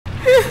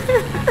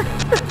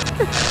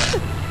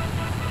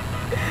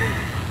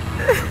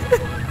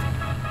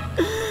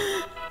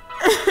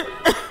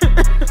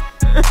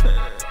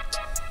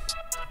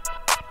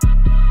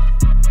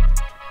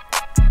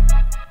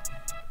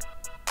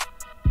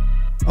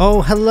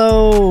Oh,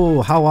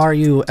 hello! How are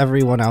you,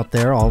 everyone out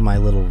there, all my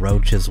little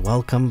roaches?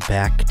 Welcome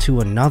back to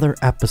another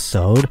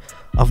episode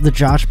of the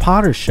Josh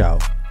Potter Show.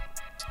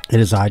 It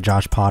is I,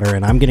 Josh Potter,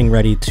 and I'm getting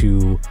ready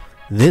to,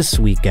 this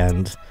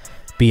weekend,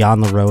 be on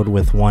the road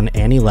with one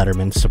Annie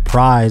Letterman.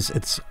 Surprise!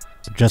 It's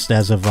just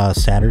as of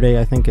Saturday,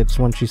 I think it's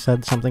when she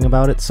said something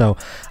about it. So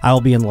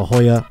I'll be in La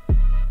Jolla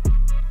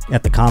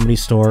at the Comedy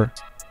Store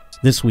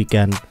this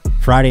weekend,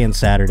 Friday and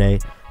Saturday.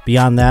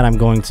 Beyond that, I'm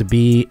going to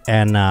be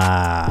in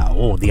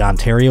the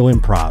Ontario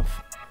Improv.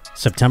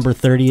 September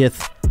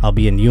 30th, I'll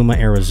be in Yuma,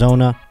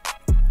 Arizona.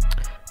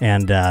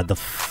 And the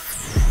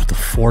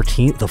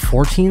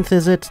 14th,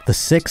 is it? The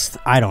 6th?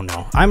 I don't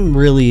know. I'm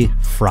really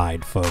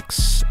fried,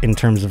 folks, in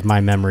terms of my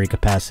memory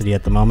capacity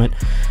at the moment.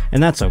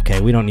 And that's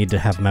okay. We don't need to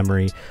have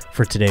memory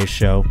for today's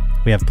show.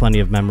 We have plenty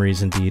of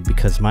memories indeed,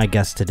 because my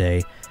guest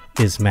today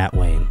is Matt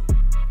Wayne,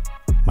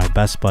 my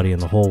best buddy in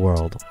the whole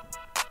world.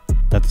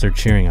 They're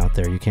cheering out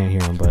there. You can't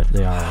hear them, but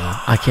they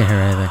are. I can't hear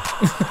anything.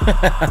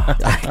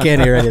 I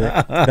can't hear anything.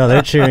 No,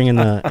 they're cheering in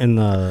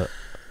the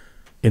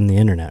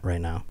internet right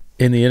now.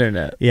 In the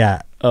internet?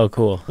 Yeah. Oh,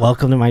 cool.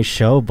 Welcome to my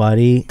show,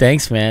 buddy.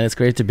 Thanks, man. It's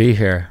great to be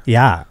here.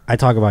 Yeah, I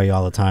talk about you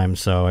all the time,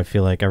 so I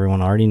feel like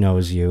everyone already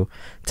knows you,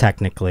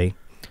 technically.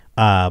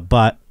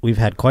 But we've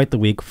had quite the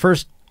week.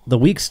 First, the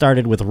week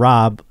started with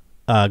Rob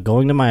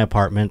going to my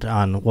apartment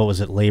on, what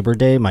was it, Labor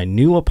Day, my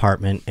new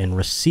apartment, and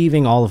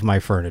receiving all of my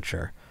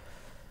furniture.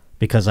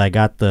 Because I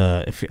got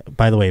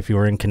by the way, if you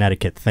were in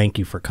Connecticut, thank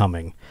you for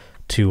coming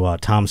to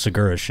Tom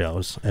Segura's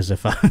shows. As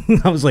if I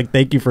was like,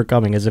 thank you for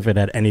coming, as if it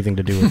had anything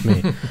to do with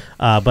me.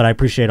 But I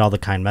appreciate all the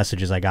kind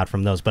messages I got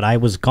from those. But I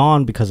was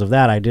gone because of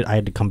that. I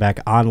had to come back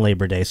on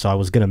Labor Day, so I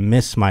was going to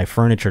miss my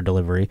furniture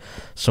delivery.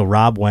 So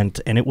Rob went,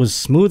 and it was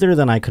smoother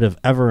than I could have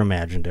ever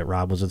imagined it.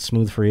 Rob, was it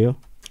smooth for you?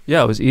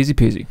 Yeah, it was easy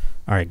peasy.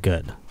 All right,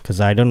 good.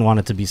 Because I didn't want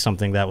it to be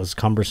something that was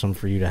cumbersome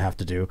for you to have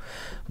to do.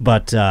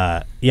 But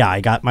yeah, I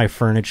got my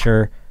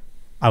furniture.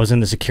 I was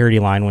in the security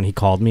line when he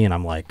called me, and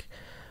I'm like,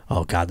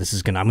 oh, God,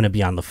 I'm going to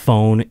be on the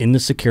phone in the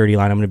security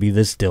line. I'm going to be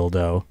this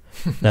dildo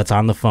that's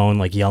on the phone,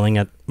 like yelling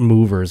at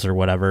movers or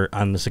whatever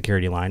on the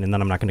security line, and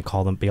then I'm not going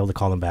to be able to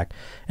call them back.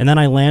 And then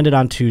I landed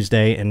on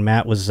Tuesday, and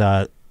Matt was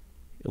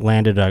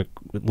landed a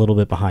little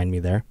bit behind me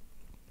there,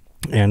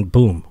 and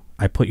boom,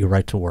 I put you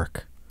right to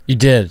work. You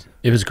did.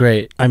 It was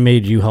great. I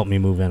made you help me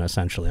move in,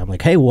 essentially. I'm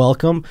like, hey,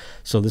 welcome.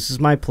 So this is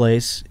my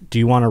place. Do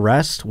you want to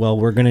rest? Well,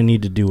 we're going to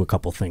need to do a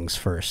couple things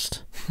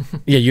first.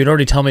 Yeah, you'd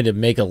already told me to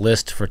make a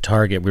list for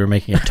Target. We were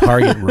making a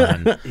Target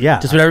run. Yeah.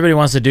 Just what everybody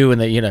wants to do when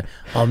they,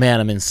 oh,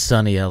 man, I'm in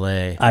sunny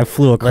L.A. I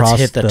flew across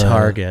Let's hit the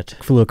Target.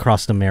 Flew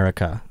across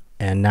America,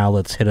 and now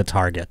let's hit a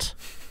Target,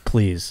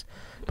 please.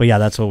 But, yeah,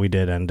 that's what we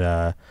did. And,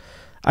 I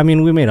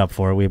mean, we made up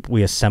for it.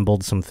 We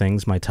assembled some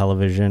things, my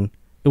television.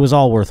 It was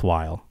all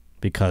worthwhile.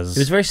 Because it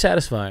was very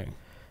satisfying.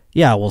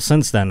 Yeah, well,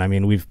 since then, I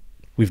mean, we've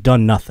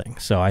done nothing,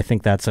 so I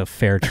think that's a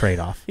fair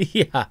trade-off.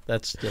 Yeah,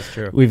 that's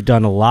true. We've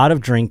done a lot of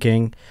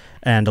drinking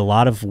and a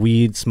lot of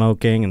weed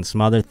smoking and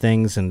some other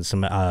things and some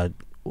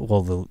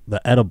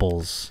the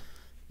edibles.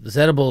 Those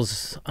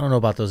edibles, I don't know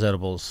about those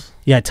edibles.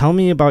 Yeah, tell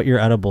me about your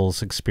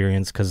edibles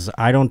experience, because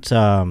I don't.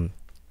 I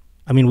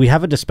mean, we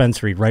have a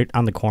dispensary right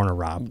on the corner,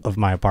 Rob, of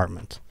my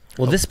apartment.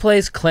 Well, this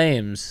place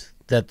claims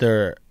that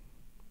they're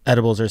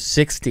edibles are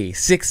 60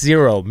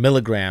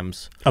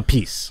 milligrams a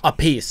piece.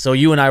 So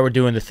you and I were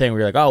doing the thing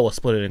where you're like, oh, we'll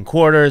split it in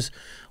quarters,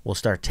 we'll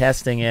start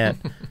testing it.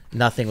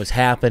 Nothing was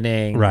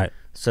happening, right?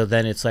 So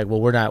then it's like,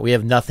 well, we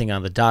have nothing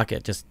on the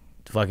docket, just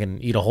fucking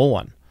eat a whole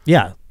one.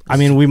 Yeah, I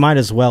mean, we might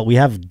as well. We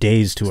have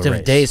days to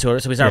erase. So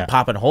we started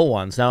popping whole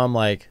ones. Now I'm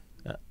like,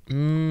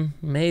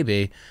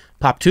 maybe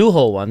pop 2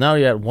 whole ones. Now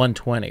you're at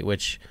 120,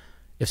 which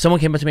if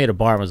someone came up to me at a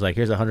bar and was like,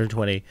 here's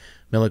 120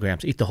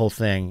 milligrams, eat the whole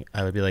thing,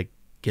 I would be like,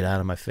 get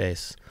out of my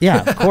face.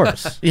 Yeah, of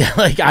course. Yeah,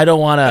 like I don't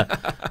want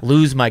to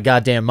lose my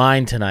goddamn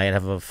mind tonight and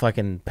have a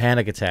fucking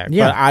panic attack.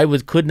 Yeah. But I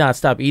could not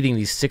stop eating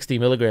these 60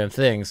 milligram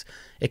things.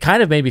 It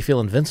kind of made me feel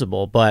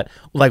invincible, but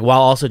like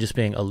while also just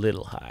being a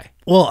little high.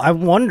 Well,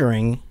 I'm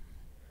wondering,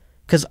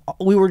 because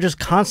we were just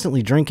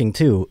constantly drinking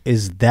too,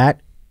 is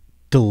that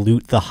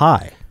dilute the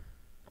high?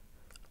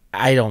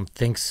 I don't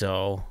think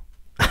so.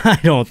 I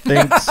don't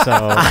think so.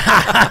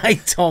 I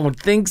don't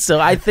think so.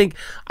 I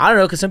don't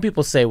know, because some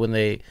people say when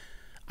they,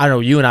 I don't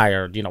know, you and I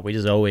are, we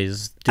just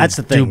always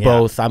do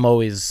both. I'm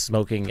always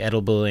smoking,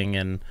 edibling,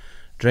 and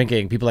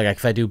drinking. People are like,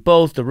 if I do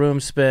both, the room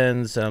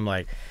spins. And I'm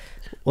like,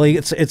 well,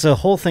 it's a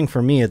whole thing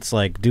for me. It's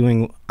like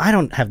doing, I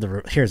don't have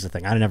here's the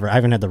thing. I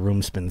haven't had the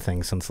room spin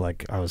thing since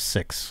like I was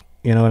 6.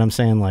 You know what I'm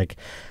saying? Like,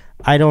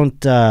 I don't,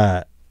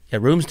 yeah,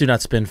 rooms do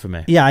not spin for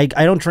me. Yeah, I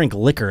don't drink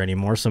liquor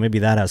anymore, so maybe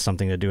that has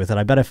something to do with it.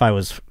 I bet if I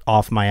was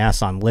off my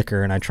ass on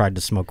liquor and I tried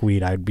to smoke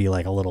weed, I'd be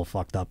like a little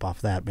fucked up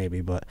off that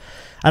maybe. But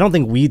I don't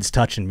think weed's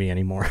touching me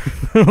anymore.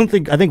 I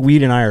think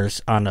weed and I are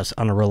on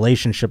a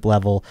relationship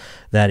level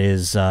that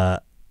is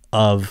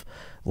of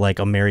like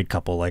a married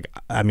couple. Like,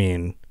 I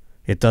mean,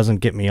 It doesn't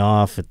get me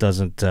off. It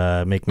doesn't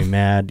make me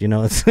mad. You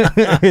know, it's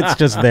it's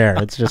just there.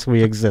 It's just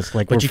we exist.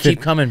 Like, but you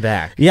keep coming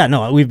back. Yeah,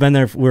 no, we've been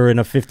there. We're in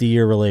a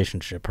 50-year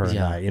relationship, her and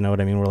I. You know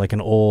what I mean? We're like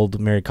an old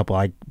married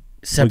couple.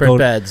 Separate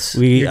beds.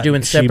 You're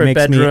doing separate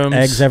bedrooms. She makes me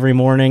eggs every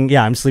morning.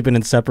 Yeah, I'm sleeping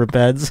in separate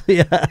beds.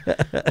 Yeah.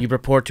 You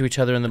report to each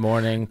other in the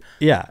morning.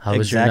 Yeah, how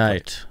was your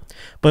night?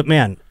 But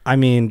man, I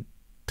mean,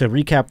 to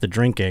recap the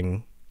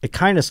drinking, it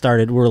kind of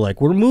started.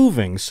 We're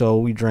moving, so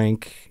we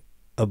drank.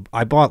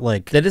 I bought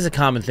like. That is a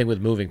common thing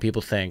with moving.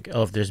 People think,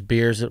 oh, if there's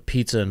beers,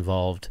 pizza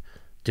involved,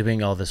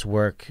 doing all this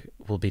work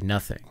will be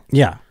nothing.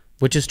 Yeah,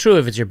 which is true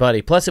if it's your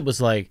buddy. Plus, it was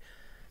like.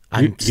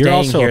 You're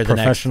also a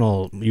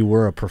professional. You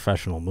were a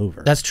professional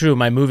mover. That's true.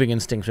 My moving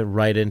instincts went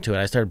right into it.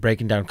 I started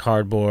breaking down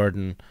cardboard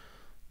and,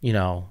 you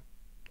know,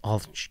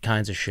 all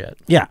kinds of shit.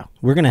 Yeah,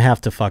 we're gonna have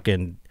to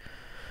fucking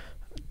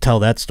tell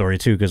that story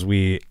too, because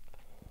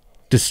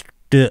what's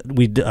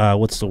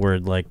the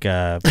word? Like,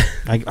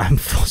 I'm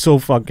so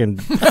fucking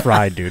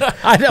fried, dude.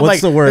 I know,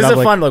 what's the word? This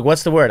is fun. Like,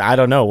 what's the word? I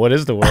don't know. What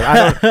is the word?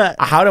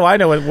 How do I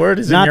know what word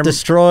is? Not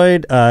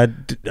destroyed.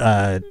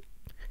 Got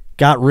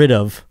rid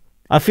of.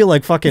 I feel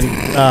like fucking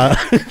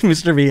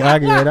Mr.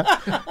 Miyagi right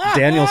now.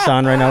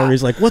 Daniel-san right now, where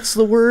he's like, what's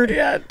the word?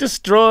 Yeah,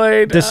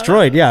 destroyed.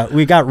 Destroyed, yeah.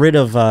 We got rid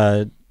of,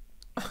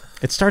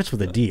 it starts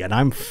with a D, and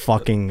I'm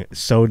fucking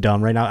so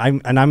dumb right now.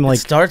 I'm like...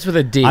 It starts with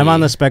a D. I'm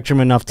on the spectrum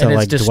enough to,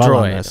 like, dwell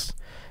on this.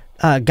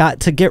 Got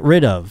to get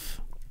rid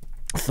of.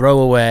 Throw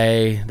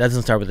away. That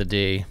doesn't start with a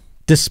D.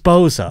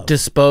 Dispose of.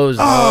 Dispose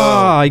of. Oh,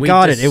 I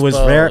got it. It was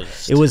there.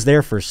 It was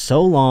there for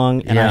so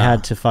long, and I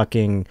had to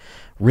fucking...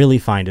 really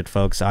find it,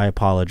 folks. I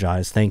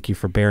apologize. Thank you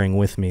for bearing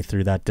with me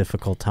through that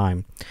difficult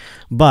time.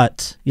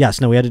 But yes,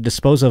 no, we had to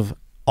dispose of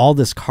all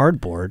this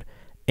cardboard,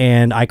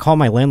 and I call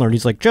my landlord.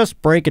 He's like,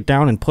 just break it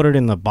down and put it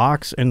in the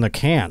box in the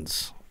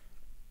cans.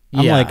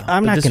 I'm like,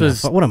 I'm not gonna.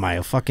 What am I,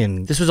 a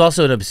fucking? This was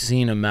also an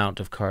obscene amount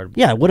of cardboard.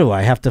 Yeah, what do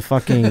I have to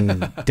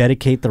fucking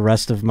dedicate the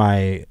rest of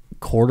my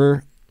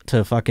quarter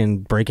to fucking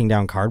breaking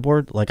down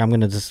cardboard? Like, I'm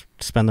gonna just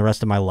spend the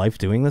rest of my life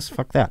doing this?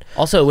 Fuck that.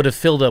 Also, it would have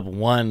filled up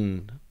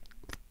one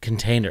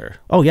container.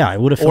 Oh yeah, I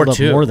would have filled up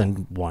more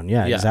than one.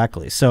 Yeah,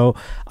 exactly. So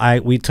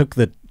we took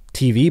the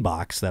TV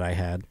box that I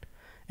had,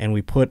 and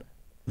we put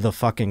the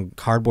fucking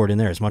cardboard in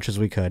there as much as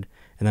we could,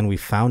 and then we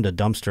found a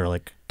dumpster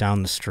like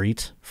down the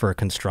street for a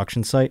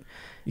construction site.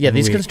 Yeah,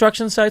 these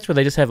construction sites where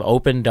they just have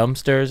open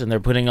dumpsters and they're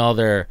putting all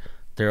their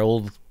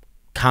old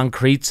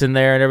concretes in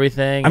there and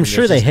everything. I'm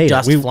sure they hate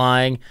dust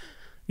flying.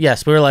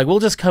 Yes, we were like, we'll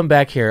just come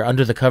back here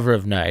under the cover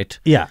of night.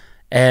 Yeah.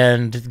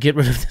 And get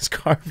rid of this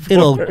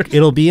cardboard.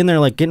 It'll be in there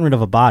like getting rid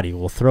of a body.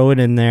 We'll throw it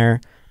in there,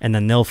 and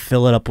then they'll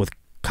fill it up with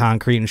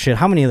concrete and shit.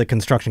 How many of the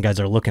construction guys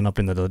are looking up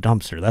into the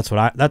dumpster?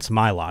 That's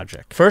my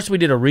logic. First, we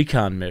did a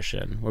recon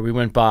mission where we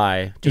went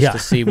by just to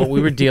see what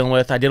we were dealing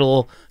with. I did a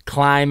little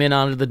climb in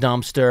onto the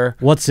dumpster.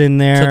 What's in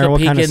there? Took a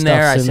peek kind of in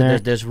there. I said, there?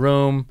 "There's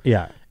room."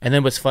 Yeah. And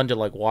then it was fun to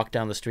like walk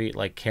down the street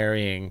like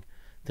carrying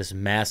this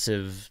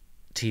massive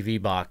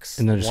TV box,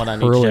 and then just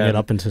hurling it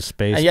up into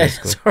space. Yeah,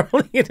 just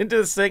hurling it into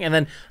this thing, and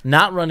then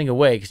not running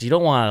away because you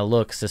don't want to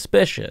look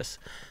suspicious.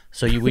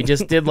 So we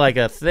just did like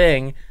a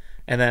thing,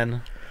 and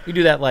then we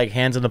do that like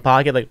hands in the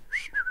pocket, like.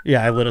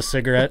 Yeah, I lit a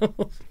cigarette.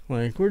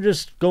 Like, we're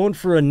just going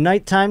for a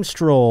nighttime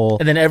stroll.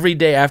 And then every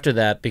day after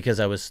that, because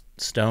I was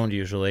stoned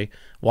usually,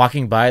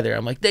 walking by there,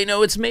 I'm like, they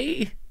know it's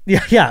me.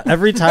 Yeah.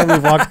 Every time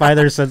we've walked by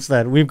there since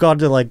then, we've gone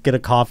to like get a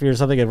coffee or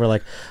something, and we're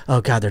like,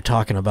 "Oh God, they're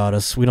talking about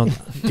us." We don't.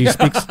 Do you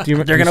speak?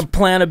 They're gonna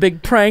plan a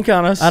big prank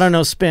on us. I don't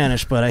know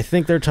Spanish, but I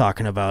think they're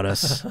talking about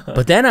us.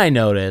 But then I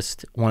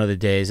noticed one of the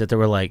days that there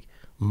were like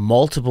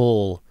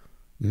multiple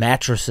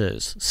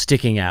mattresses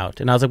sticking out,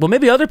 and I was like, "Well,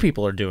 maybe other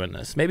people are doing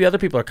this. Maybe other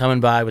people are coming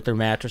by with their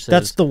mattresses."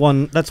 That's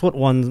what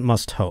one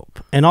must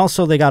hope. And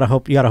also, they gotta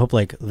hope. You gotta hope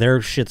like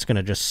their shit's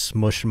gonna just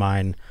smush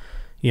mine,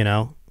 you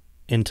know,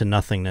 into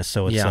nothingness,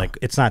 so it's like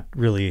it's not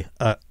really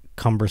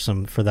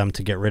cumbersome for them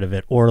to get rid of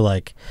it or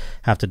like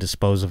have to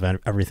dispose of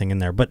everything in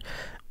there. But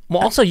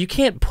also you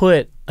can't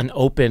put an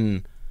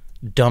open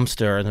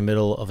dumpster in the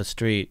middle of a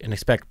street and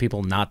expect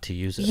people not to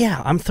use it.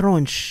 Yeah, I'm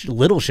throwing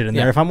little shit in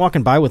there. If I'm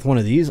walking by with one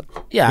of these,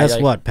 guess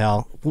what,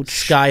 pal?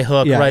 Sky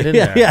hook right in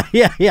there.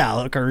 Yeah.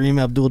 Look,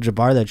 Kareem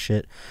Abdul-Jabbar that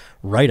shit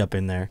right up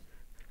in there.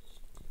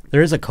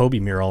 There is a Kobe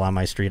mural on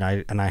my street,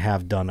 and I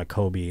have done a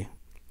Kobe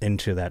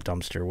into that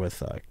dumpster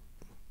with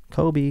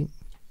Kobe,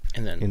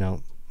 and then, you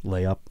know,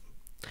 layup.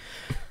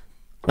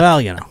 Well,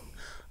 you know,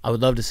 I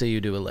would love to see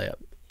you do a layup.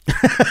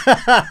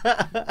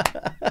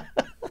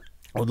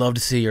 I would love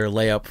to see your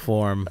layup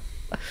form.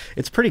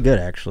 It's pretty good,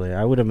 actually.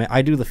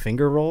 I do the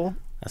finger roll.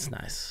 That's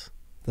nice.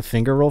 The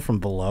finger roll from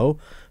below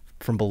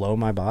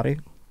my body.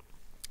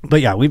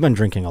 But yeah, we've been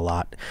drinking a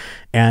lot,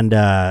 and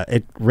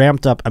it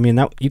ramped up. I mean,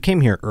 you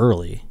came here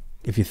early,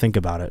 if you think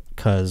about it,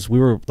 because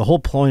the whole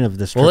point of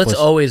this trip it's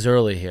always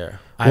early here.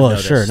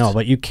 Sure, no,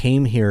 but you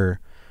came here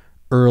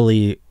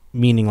early,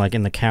 meaning like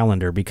in the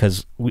calendar,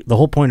 because the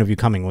whole point of you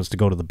coming was to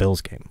go to the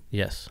Bills game.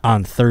 Yes.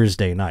 On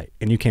Thursday night,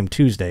 and you came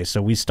Tuesday, so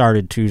we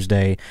started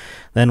Tuesday,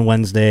 then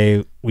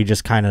Wednesday we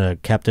just kind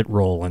of kept it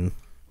rolling.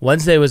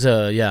 Wednesday was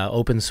a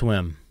open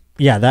swim.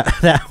 Yeah,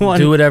 that one.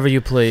 Do whatever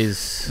you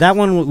please. That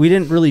one, we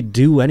didn't really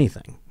do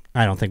anything.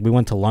 I don't think we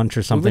went to lunch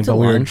or something, but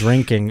we were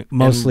drinking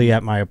mostly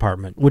at my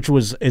apartment, which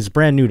is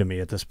brand new to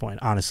me at this point.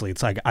 Honestly,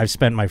 it's like I've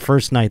spent my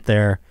first night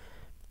there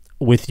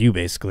with you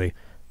basically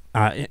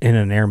in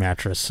an air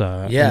mattress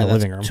in the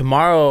living room.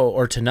 Tomorrow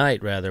or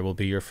tonight rather will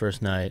be your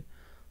first night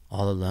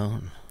all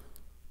alone.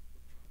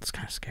 It's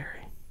kind of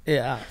scary.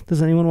 Yeah.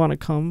 Does anyone want to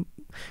come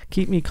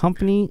keep me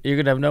company? You're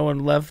gonna have no one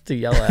left to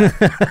yell at.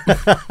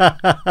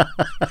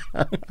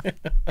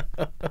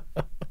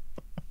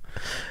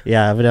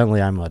 Yeah,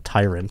 evidently I'm a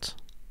tyrant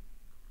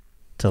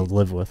to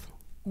live with.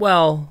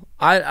 Well,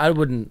 I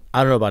don't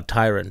know about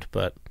tyrant,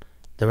 but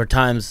there were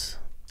times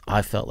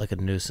I felt like a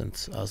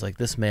nuisance. I was like,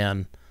 this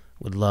man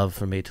would love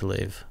for me to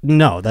leave.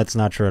 No, that's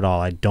not true at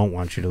all. I don't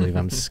want you to leave.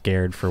 I'm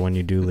scared for when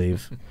you do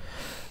leave.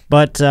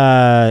 But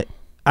I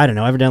don't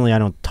know. Evidently I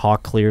don't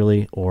talk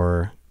clearly,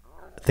 or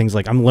things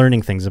like I'm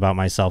learning things about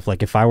myself.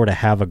 Like if I were to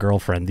have a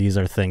girlfriend, these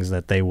are things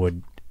that they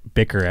would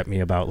bicker at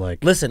me about.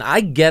 Like, listen, I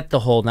get the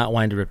whole not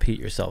wanting to repeat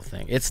yourself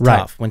thing. It's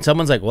tough when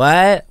someone's like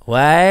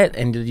what,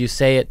 and you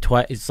say it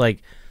twice. It's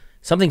like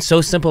something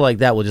so simple like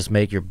that will just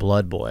make your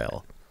blood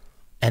boil.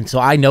 And so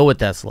I know what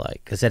that's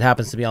like, because it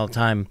happens to me all the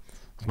time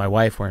with my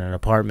wife. We're in an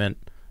apartment,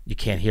 you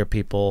can't hear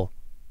people,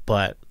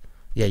 but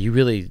yeah, you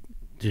really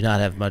do not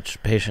have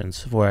much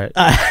patience for it.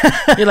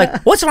 You're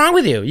like, what's wrong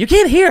with you? You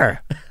can't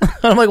hear.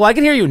 I'm like, well, I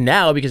can hear you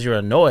now because you're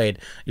annoyed,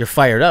 you're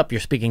fired up,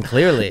 you're speaking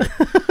clearly.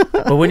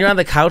 But when you're on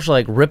the couch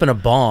like ripping a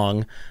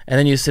bong, and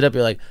then you sit up,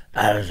 you're like,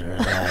 I'm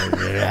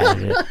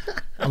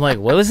like,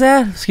 what was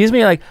that? Excuse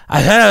me? Like,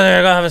 I said I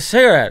was gonna have a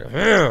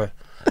cigarette.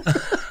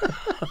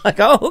 Like,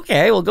 oh,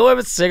 okay, well, go have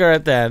a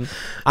cigarette then.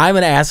 I'm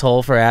an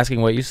asshole for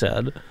asking what you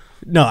said.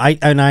 No,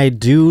 I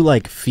do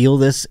like feel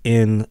this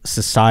in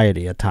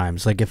society at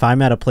times. Like if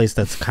I'm at a place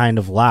that's kind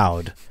of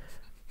loud,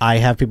 I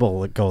have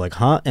people go like,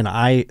 huh? And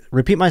I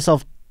repeat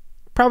myself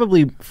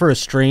probably for a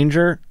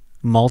stranger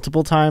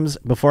multiple times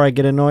before I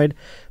get annoyed.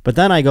 But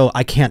then I go,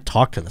 I can't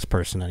talk to this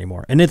person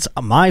anymore. And it's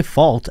my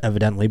fault,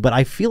 evidently, but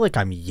I feel like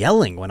I'm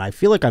yelling. When I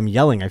feel like I'm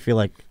yelling, I feel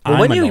like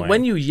I'm annoying.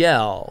 When you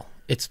yell,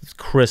 it's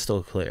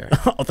crystal clear.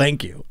 Oh,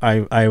 thank you.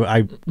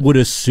 I would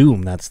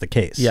assume that's the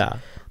case. Yeah.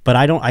 But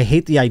I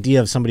hate the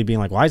idea of somebody being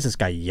like, why is this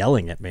guy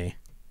yelling at me?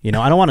 You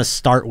know, I don't want to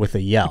start with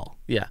a yell.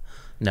 Yeah.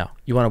 No,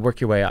 you want to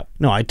work your way up.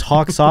 No, I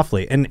talk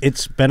softly. And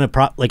it's been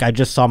like I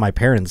just saw my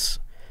parents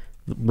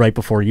right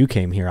before you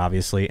came here,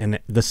 obviously, and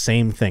the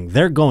same thing.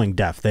 They're going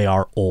deaf. They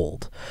are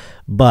old.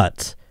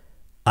 But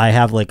I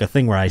have like a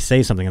thing where I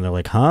say something and they're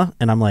like, huh?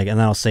 And I'm like, and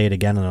then I'll say it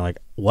again and they're like,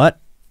 what?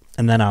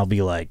 And then I'll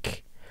be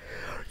like,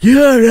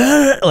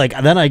 yeah, like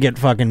then I get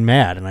fucking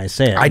mad and I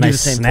say it. I do the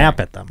same snap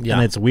thing. At them. Yeah.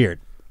 And it's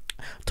weird.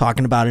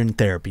 Talking about it in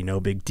therapy,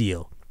 no big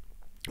deal.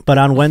 But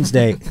on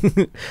Wednesday,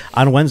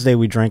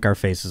 we drank our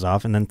faces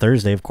off, and then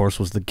Thursday, of course,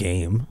 was the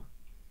game.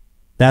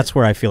 That's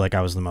where I feel like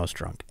I was the most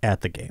drunk,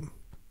 at the game.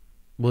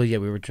 Well, yeah,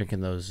 we were drinking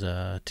those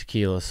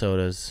tequila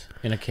sodas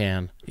in a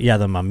can. Yeah,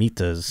 the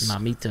mamitas.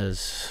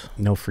 Mamitas.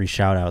 No free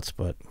shout-outs,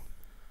 but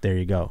there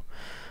you go.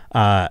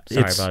 Sorry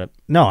about it.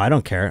 No, I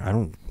don't care.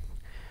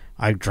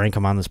 I drank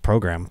them on this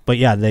program. But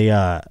yeah, they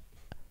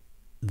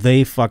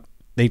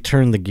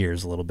turned the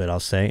gears a little bit, I'll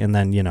say. And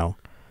then, you know,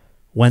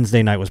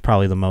 Wednesday night was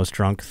probably the most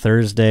drunk.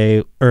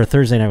 Thursday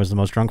night was the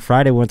most drunk.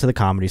 Friday we went to the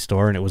Comedy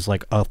Store, and it was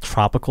like a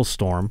tropical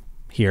storm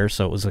here,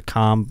 so it was a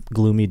calm,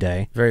 gloomy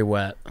day. Very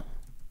wet.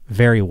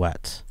 Very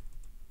wet.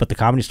 But the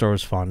Comedy Store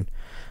was fun.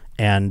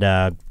 And,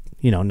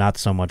 you know, not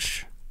so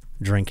much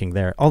drinking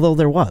there. Although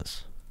there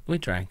was. We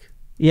drank.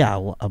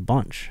 Yeah, a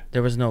bunch.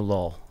 There was no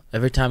lull.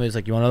 Every time he was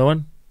like, you want another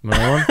one? You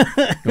want another one?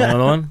 You want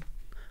another one?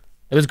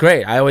 It was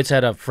great. I always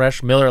had a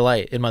fresh Miller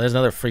Lite in my. There's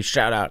another free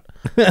shout out.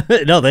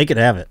 No, they could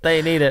have it.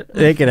 They need it.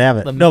 They could have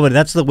it. No, but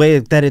that's the way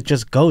that it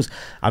just goes.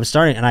 I'm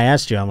starting, and I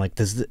asked you. I'm like,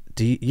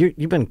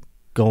 you've been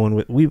going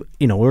with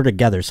we're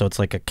together, so it's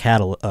like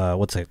a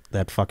what's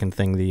that fucking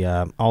thing?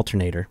 The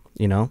alternator.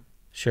 You know.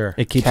 Sure.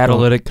 It keeps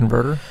catalytic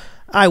converter.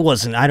 I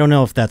don't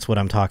know if that's what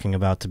I'm talking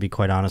about, to be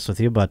quite honest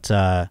with you. But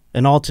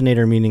an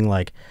alternator meaning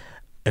like,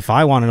 if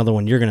I want another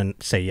one, you're gonna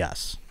say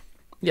yes.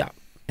 Yeah.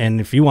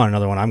 And if you want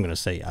another one, I'm gonna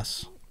say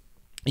yes.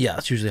 Yeah,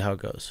 that's usually how it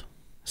goes.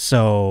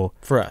 So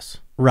for us,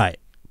 right.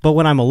 But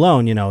when I'm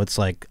alone, you know, it's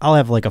like I'll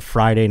have like a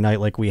Friday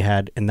night like we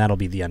had, and that'll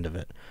be the end of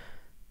it.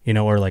 You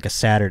know, or like a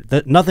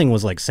Saturday. Nothing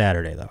was like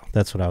Saturday though.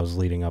 That's what I was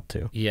leading up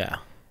to. Yeah.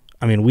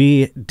 I mean,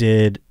 we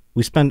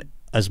spent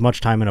as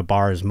much time in a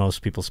bar as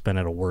most people spend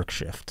at a work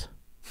shift.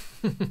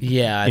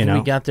 Yeah, I think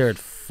we got there at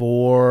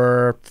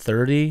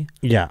 4:30.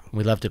 Yeah.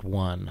 We left at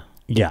 1.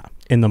 Yeah,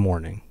 in the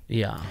morning.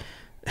 Yeah.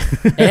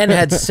 And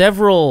had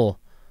several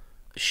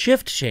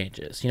shift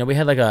changes. You know, we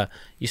had like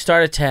you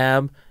start a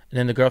tab, and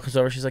then the girl comes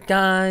over, she's like,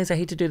 guys, I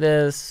hate to do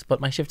this,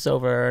 but my shift's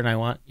over and I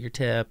want your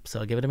tip,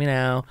 so give it to me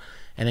now.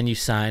 And then you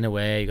sign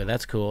away, you go,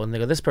 that's cool. And they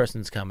go, this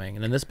person's coming,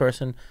 and then this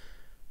person,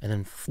 and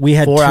then we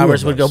had 4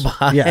 hours would go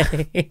by. Yeah.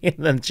 And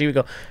then she would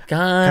go,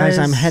 guys,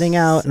 I'm heading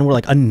out. And we're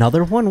like,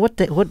 another one? What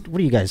do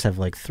you guys have,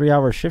 like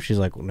 3-hour shift? She's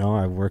like, no,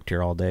 I worked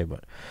here all day.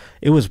 But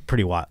it was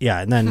pretty wild. Yeah,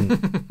 and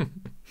then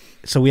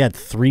So we had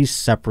 3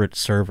 separate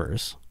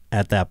servers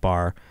at that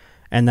bar.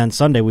 And then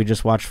Sunday, we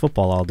just watched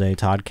football all day.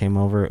 Todd came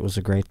over. It was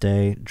a great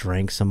day.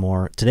 Drank some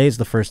more. Today's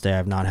the first day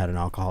I've not had an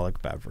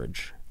alcoholic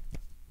beverage.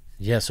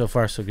 Yeah, so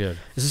far so good.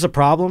 Is this a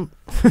problem?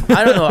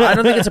 I don't know. I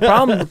don't think it's a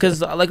problem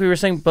because, like we were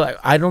saying, but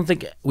I don't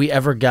think we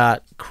ever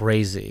got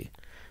crazy.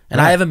 And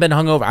right. I haven't been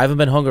hungover. I haven't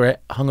been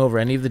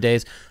hungover any of the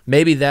days.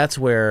 Maybe that's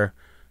where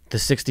the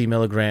 60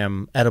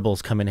 milligram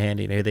edibles come in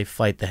handy. Maybe they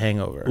fight the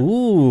hangover.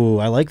 Ooh,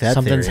 I like that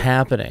Something's theory.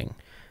 happening.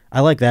 I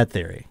like that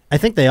theory. I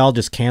think they all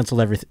just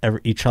canceled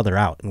each other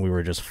out, and we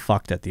were just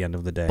fucked at the end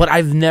of the day. But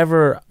I've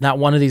never, not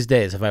one of these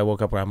days, if I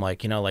woke up where I'm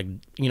like,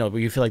 where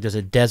you feel like there's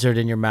a desert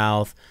in your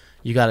mouth,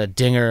 you got a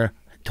dinger,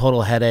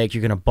 total headache,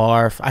 you're gonna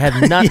barf. I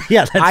had none.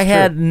 Yeah, that's true.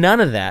 had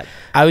none of that.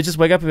 I would just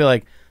wake up and be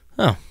like,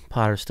 oh,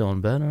 Potter's still in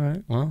bed. All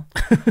right, well,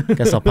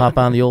 guess I'll pop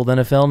on the old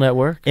NFL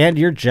network. And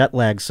you're jet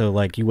lagged, so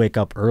like you wake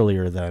up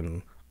earlier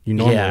than you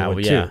normally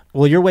would too.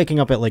 Well, you're waking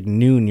up at like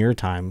noon your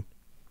time.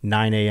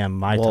 9 a.m.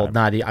 my time.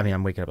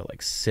 I'm waking up at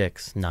like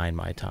 6, 9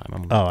 my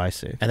time. I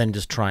see. And then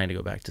just trying to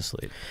go back to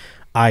sleep.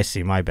 I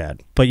see, my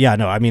bad. But yeah,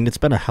 no, I mean, it's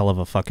been a hell of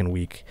a fucking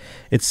week.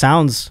 It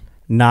sounds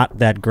not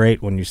that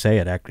great when you say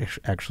it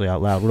actually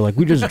out loud. We're like,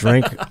 we just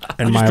drank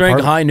in my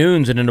apartment. High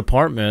noons in an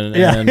apartment.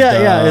 Yeah, and,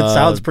 yeah. It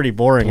sounds pretty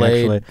boring,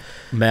 played actually.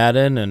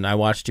 Madden, and I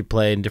watched you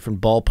play in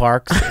different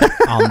ballparks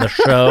on the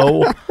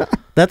show.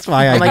 That's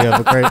my idea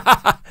of a great...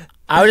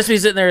 I would just be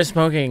sitting there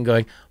smoking and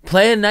going,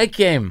 play a night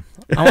game.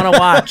 I want to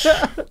watch.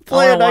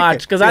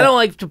 Because I don't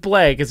like to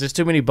play because there's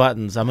too many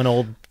buttons. I'm an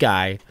old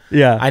guy.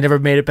 Yeah. I never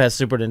made it past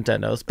Super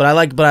Nintendos, but I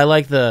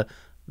like the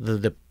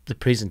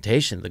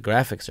presentation. The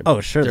graphics are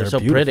they're so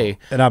beautiful. Pretty.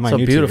 And on my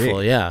new beautiful,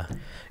 TV. yeah.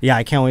 Yeah,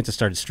 I can't wait to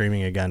start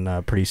streaming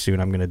again pretty soon.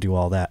 I'm going to do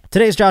all that.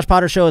 Today's Josh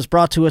Potter Show is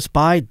brought to us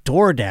by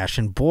DoorDash.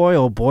 And boy,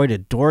 oh boy,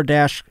 did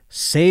DoorDash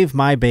save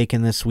my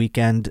bacon this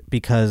weekend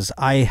because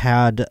I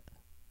had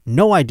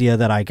no idea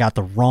that I got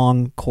the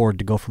wrong cord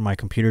to go from my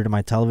computer to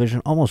my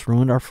television. Almost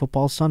ruined our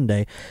football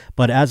Sunday.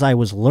 But as I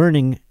was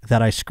learning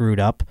that I screwed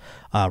up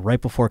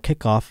right before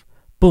kickoff,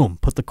 boom,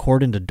 put the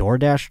cord into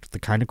DoorDash, the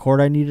kind of cord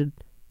I needed.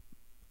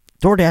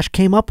 DoorDash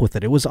came up with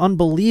it. It was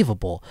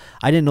unbelievable.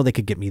 I didn't know they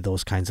could get me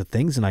those kinds of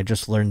things, and I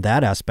just learned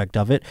that aspect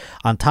of it.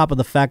 On top of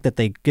the fact that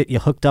they get you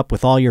hooked up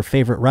with all your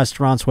favorite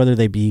restaurants, whether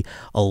they be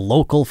a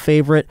local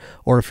favorite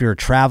or if you're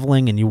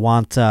traveling and you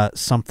want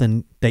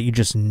something that you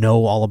just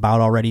know all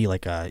about already,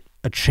 like a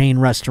chain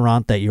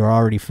restaurant that you're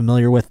already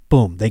familiar with,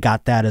 boom, they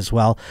got that as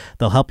well.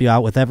 They'll help you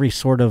out with every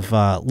sort of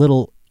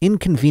little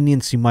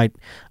inconvenience you might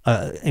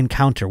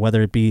encounter,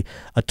 whether it be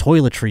a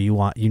toiletry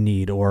you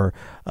need or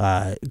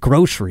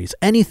groceries,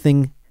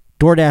 anything.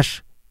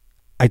 DoorDash,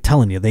 I'm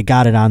telling you, they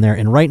got it on there.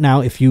 And right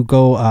now, if you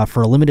go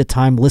for a limited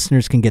time,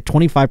 listeners can get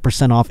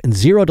 25% off and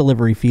 0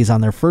 delivery fees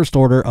on their first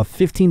order of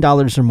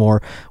 $15 or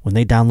more when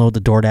they download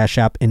the DoorDash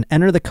app and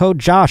enter the code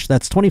JOSH.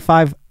 That's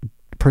 25%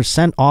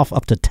 off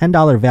up to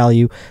 $10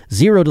 value,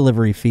 0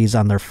 delivery fees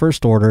on their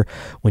first order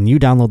when you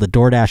download the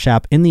DoorDash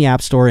app in the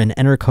App Store and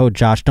enter code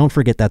JOSH. Don't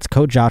forget, that's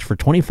code JOSH for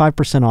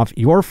 25% off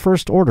your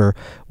first order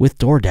with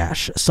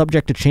DoorDash.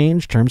 Subject to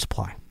change, terms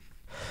apply.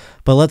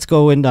 But let's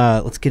go and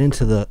let's get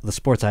into the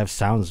sports. I have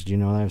sounds. Do you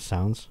know I have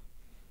sounds?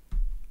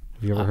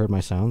 Have you ever heard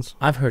my sounds?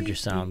 I've heard your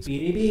sounds.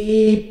 Beep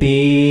beep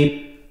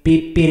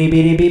beep beep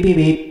beep beep beep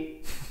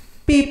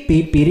beep beep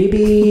beep beep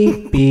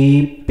beep beep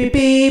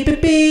beep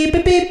beep beep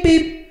beep beep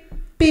beep.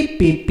 Beep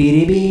beep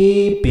beep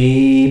beep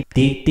beep beep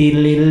dee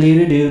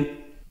dee doo.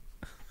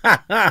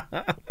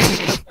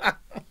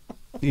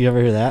 You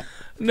ever hear that?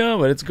 No,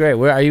 but it's great.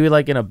 Where are you,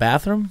 like in a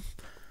bathroom?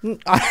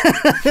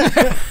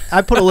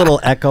 I put a little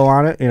echo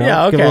on it,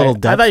 Yeah, okay. Give a little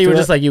depth. I thought you were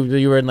just like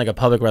you were in like a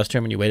public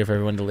restroom and you waited for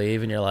everyone to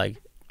leave and you're like,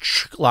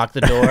 lock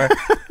the door.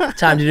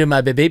 Time to do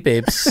my beep beep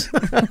beeps.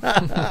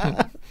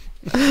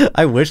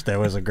 I wish there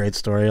was a great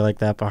story like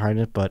that behind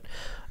it, but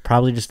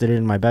probably just did it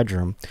in my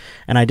bedroom.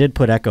 And I did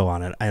put echo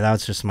on it. That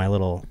was just my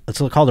little... It's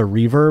called a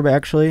reverb,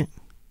 actually.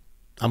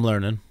 I'm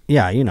learning.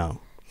 Yeah,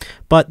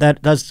 But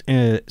that does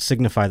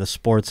signify the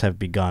sports have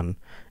begun.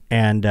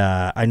 And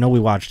I know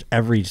we watched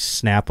every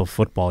snap of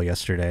football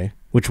yesterday,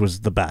 which was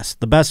the best.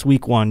 The best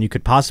week one you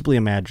could possibly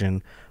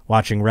imagine,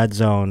 watching Red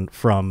Zone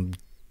from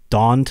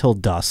dawn till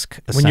dusk,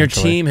 when your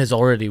team has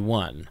already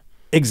won.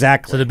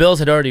 Exactly. So the Bills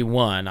had already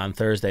won on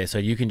Thursday, so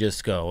you can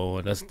just go,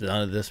 that's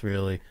none of this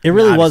really. It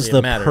really was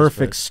the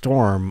perfect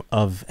storm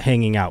of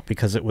hanging out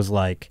because it was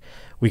like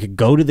we could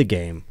go to the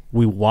game.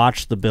 We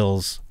watched the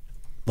Bills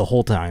the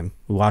whole time.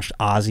 We watched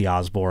Ozzy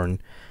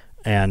Osbourne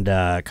and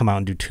come out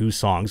and do 2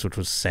 songs, which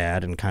was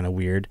sad and kind of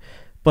weird.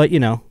 But,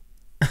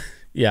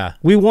 yeah,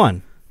 we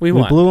won. We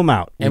blew them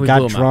out. And we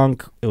got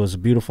drunk. It was a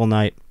beautiful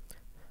night.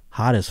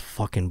 Hot as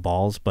fucking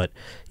balls. But,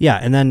 yeah,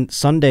 and then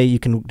Sunday you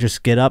can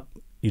just get up.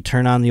 You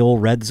turn on the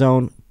old Red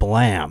Zone,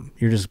 blam.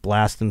 You're just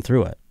blasting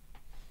through it.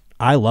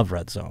 I love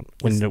Red Zone.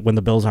 When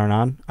the Bills aren't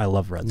on, I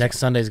love Red Zone. Next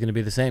Sunday is going to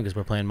be the same because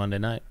we're playing Monday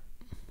night.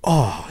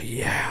 Oh,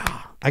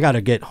 yeah. I got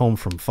to get home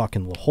from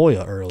fucking La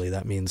Jolla early.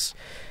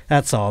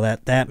 That's all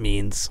that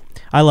means.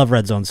 I love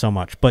Red Zone so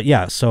much. But,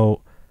 yeah,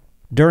 so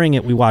during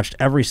it, we watched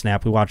every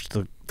snap. We watched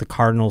the the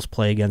Cardinals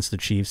play against the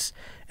Chiefs,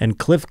 and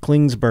Cliff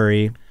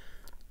Kingsbury,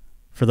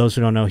 for those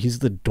who don't know, he's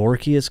the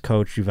dorkiest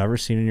coach you've ever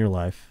seen in your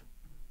life.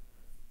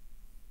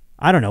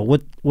 I don't know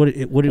what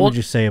would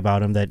you say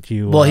about him that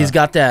you? Well, he's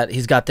got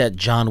that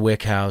John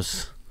Wick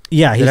house.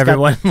 Yeah, he's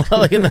everyone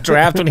like in the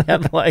draft when he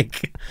had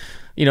like,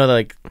 you know,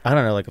 like I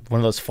don't know, like one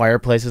of those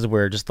fireplaces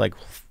where just like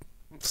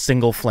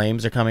single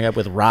flames are coming up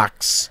with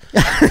rocks,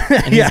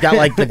 and he's got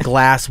like the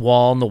glass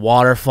wall and the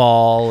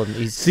waterfall. And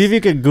he's see if you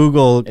could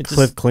Google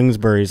Cliff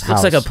Kingsbury's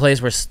house. Looks like a place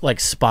where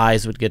like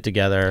spies would get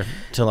together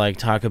to like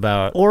talk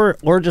about,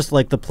 or just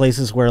like the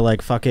places where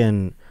like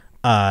fucking,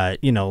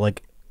 you know,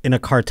 like in a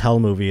cartel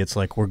movie, it's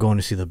like we're going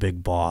to see the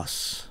big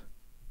boss.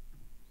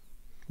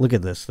 Look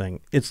at this thing.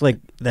 It's like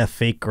that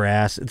fake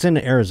grass. It's in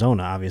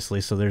Arizona, obviously.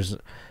 So there's,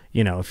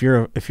 you know, if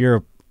you're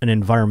an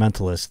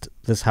environmentalist,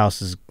 this house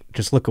is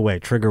just look away.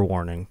 Trigger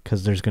warning,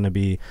 because there's going to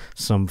be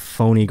some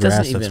phony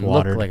grass that's watered. It doesn't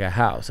even look like a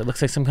house. It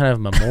looks like some kind of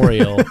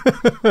memorial.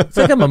 It's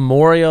like a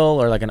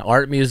memorial or like an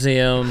art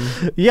museum.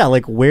 Yeah,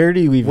 like where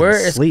do you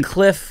even sleep? Is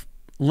Cliff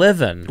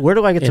living? Where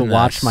do I get to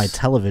watch my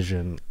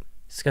television?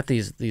 It's got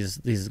these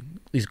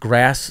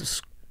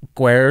grass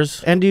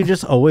squares. And do you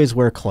just always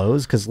wear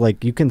clothes? Because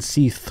like you can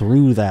see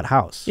through that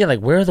house. Yeah,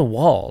 like where are the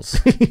walls?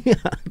 Yeah,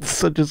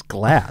 so just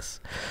glass.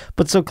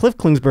 But so Cliff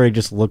Kingsbury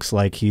just looks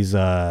like he's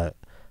I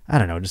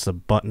don't know, just a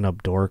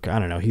button-up dork. I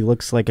don't know. He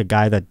looks like a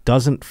guy that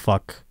doesn't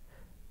fuck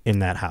in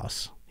that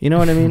house. You know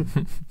what I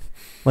mean?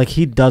 Like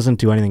he doesn't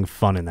do anything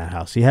fun in that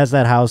house. He has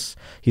that house.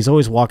 He's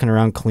always walking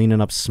around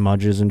cleaning up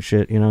smudges and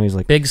shit. You know, he's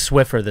like big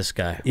Swiffer. This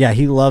guy. Yeah,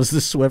 he loves the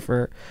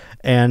Swiffer,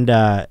 and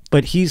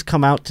but he's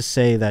come out to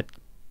say that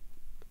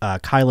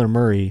Kyler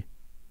Murray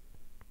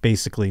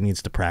basically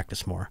needs to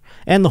practice more,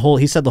 and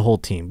he said the whole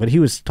team, but he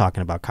was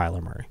talking about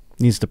Kyler Murray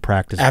needs to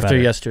practice after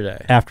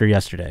better.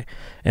 yesterday,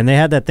 and they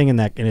had that thing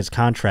in his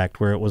contract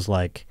where it was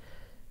like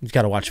you've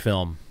got to watch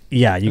film.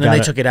 Yeah, and then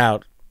they took it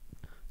out.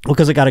 Well,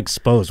 because it got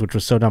exposed, which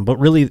was so dumb. But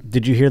really,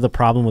 did you hear the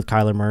problem with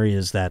Kyler Murray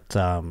is that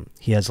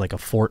he has like a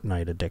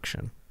Fortnite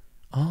addiction?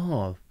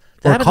 Oh,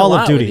 or Call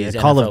of Duty.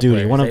 Call of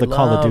Duty. One of the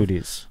Call of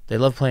Duties. They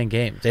love playing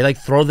games. They like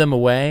throw them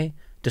away,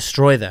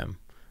 destroy them,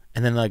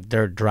 and then like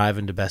they're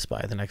driving to Best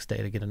Buy the next day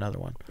to get another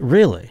one.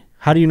 Really?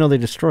 How do you know they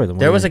destroy them?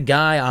 There was a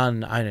guy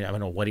on, I don't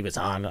know what he was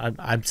on.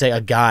 I'd say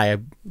a guy,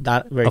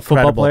 not very credible.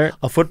 Football player?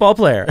 A football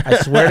player. I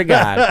swear to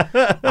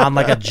God. On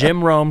like a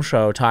Jim Rome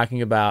show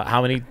talking about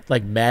how many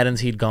like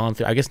Maddens he'd gone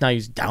through. I guess now you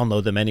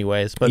download them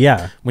anyways. But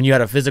yeah, when you had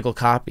a physical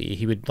copy,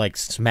 he would like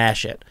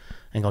smash it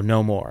and go,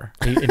 no more.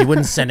 And he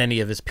wouldn't send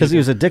any of his people. Because he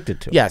was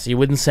addicted to it. Yes, he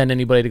wouldn't send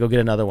anybody to go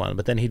get another one.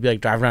 But then he'd be like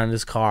driving around in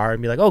his car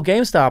and be like, oh,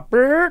 GameStop.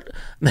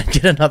 And then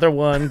get another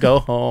one, go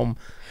home.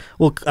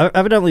 Well,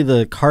 evidently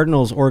the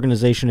Cardinals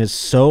organization is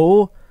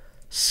so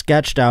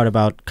sketched out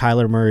about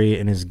Kyler Murray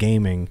and his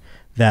gaming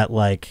that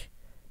like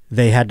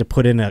they had to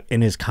put in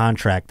his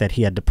contract that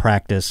he had to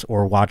practice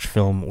or watch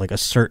film like a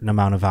certain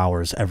amount of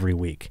hours every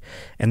week.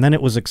 And then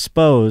it was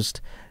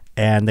exposed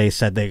and they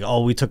said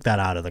we took that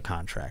out of the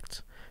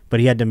contract.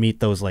 But he had to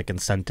meet those like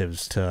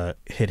incentives to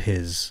hit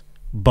his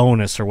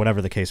bonus or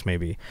whatever the case may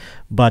be.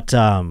 But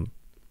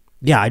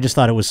yeah, I just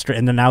thought it was straight.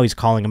 And then now he's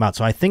calling him out.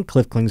 So I think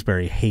Cliff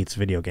Kingsbury hates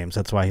video games.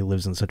 That's why he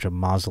lives in such a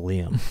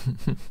mausoleum.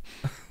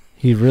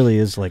 He really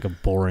is like a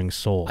boring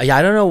soul. Yeah,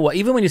 I don't know.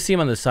 Even when you see him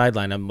on the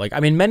sideline, I'm like, I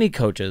mean, many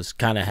coaches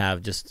kind of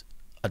have just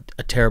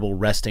a terrible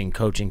resting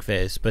coaching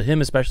phase. But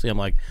him especially, I'm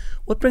like,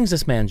 what brings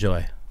this man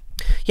joy?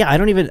 Yeah,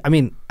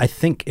 I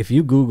think if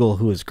you Google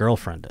who his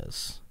girlfriend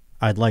is,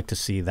 I'd like to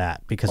see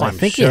that. Because I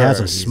think he has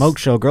a smoke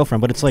show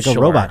girlfriend, but it's like a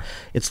robot.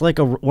 It's like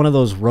one of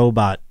those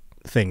robot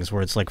things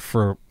where it's like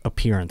for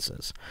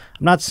appearances.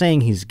 I'm not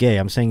saying he's gay.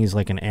 I'm saying he's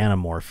like an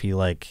anamorph. He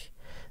like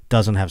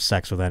doesn't have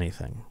sex with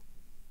anything.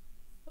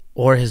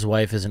 Or his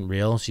wife isn't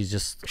real. She's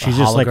just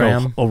like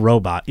a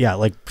robot. Yeah,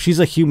 like she's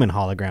a human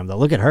hologram though.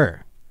 Look at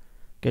her.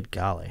 Good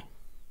golly.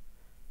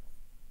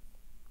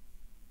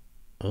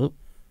 Oh.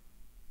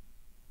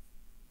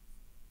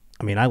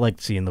 I mean, I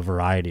like seeing the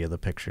variety of the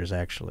pictures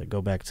actually.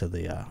 Go back to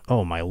the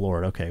oh my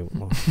lord. Okay,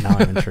 well, now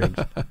I'm intrigued.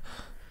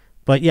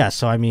 But yeah,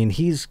 so I mean,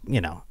 he's,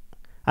 you know,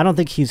 I don't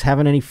think he's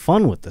having any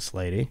fun with this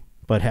lady,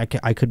 but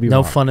I could be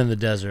wrong. No fun in the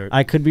desert.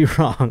 I could be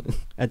wrong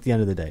at the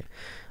end of the day.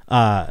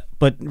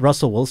 But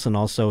Russell Wilson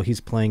also,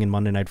 he's playing in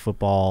Monday Night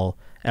Football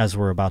as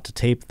we're about to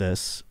tape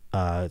this.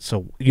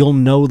 So you'll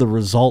know the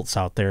results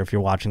out there if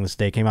you're watching this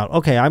day came out.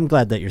 Okay, I'm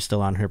glad that you're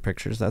still on her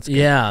pictures. That's good.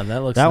 Yeah,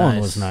 that looks nice. That one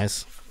was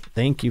nice.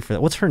 Thank you for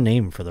that. What's her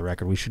name for the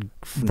record? We should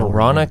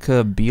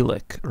Veronica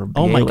Bielik. Or Bielik.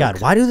 Oh my God,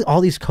 why do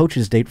all these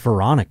coaches date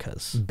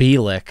Veronicas?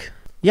 Bielik.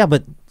 Yeah,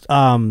 but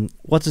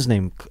what's his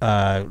name?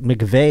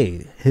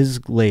 McVay.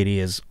 His lady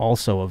is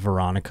also a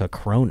Veronica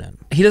Cronin.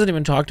 He doesn't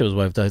even talk to his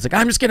wife though. He's like,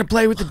 I'm just gonna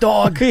play with the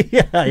dog.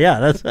 yeah.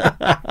 That's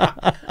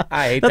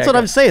I hate that's that what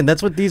I'm saying.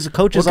 That's what these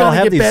coaches all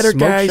have. These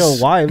smoke show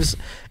wives,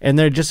 and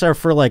they're just are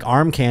for like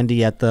arm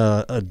candy at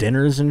the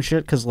dinners and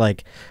shit. Because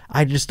like,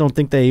 I just don't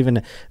think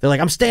they're like,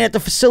 I'm staying at the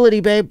facility,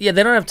 babe. Yeah,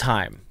 they don't have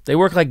time. They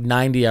work like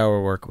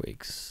 90-hour work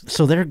weeks.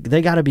 So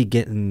they got to be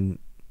getting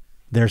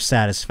their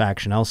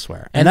satisfaction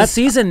elsewhere. And the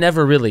season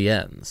never really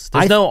ends.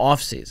 There's no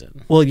off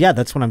season. Well, yeah,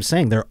 that's what I'm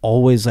saying. They're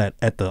always at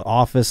the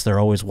office. They're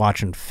always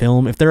watching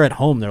film. If they're at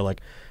home, they're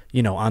like,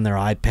 on their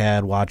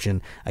iPad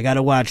watching. I got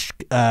to watch,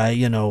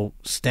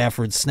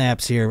 Stafford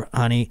snaps here,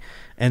 honey.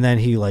 And then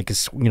he like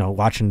is,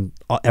 watching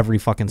every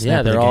fucking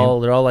snap. Yeah, they're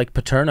all like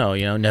Paterno,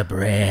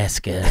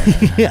 Nebraska.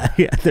 yeah,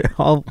 they're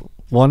all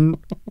one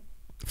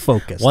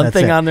focus. One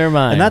thing on their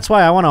mind. And that's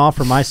why I want to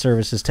offer my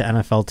services to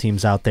NFL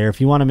teams out there. If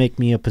you want to make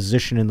me a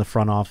position in the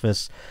front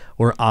office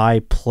where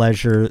I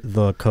pleasure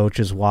the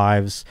coaches'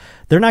 wives,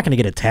 they're not going to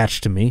get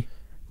attached to me,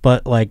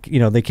 but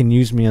they can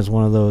use me as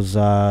one of those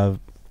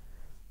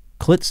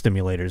clit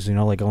stimulators,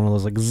 like one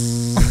of those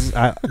zzz,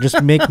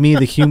 just make me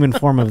the human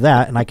form of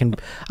that, and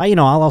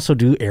I'll also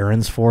do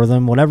errands for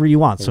them, whatever you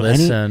want. So any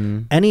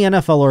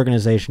NFL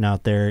organization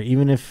out there,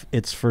 even if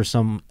it's for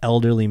some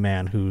elderly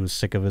man who's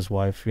sick of his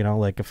wife,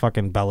 like a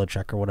fucking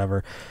Belichick or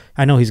whatever.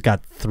 I know he's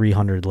got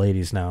 300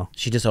 ladies now.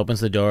 She just opens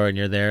the door and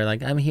you're there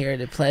like, I'm here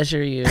to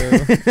pleasure you.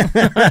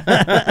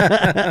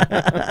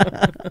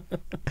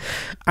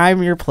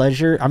 I'm your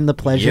pleasure. I'm the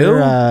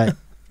pleasure.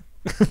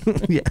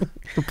 Yeah,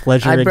 the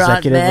pleasure I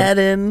brought executive. that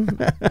in.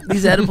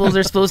 These edibles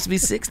are supposed to be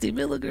 60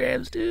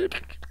 milligrams, dude.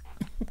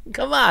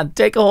 Come on,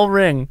 take a whole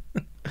ring.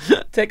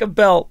 Take a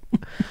belt.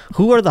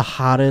 Who are the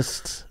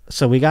hottest?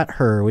 So we got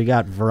her. We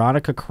got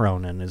Veronica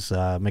Cronin is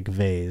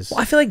McVeigh's.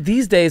 Well, I feel like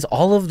these days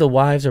all of the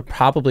wives are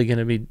probably going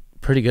to be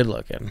pretty good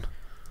looking.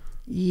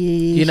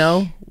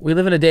 Yeesh. We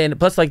live in a day, and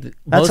plus, like, that's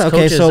most okay.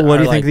 coaches So what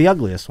do you like, think the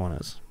ugliest one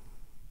is?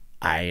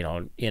 I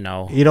don't. You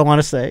don't want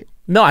to say?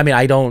 No, I mean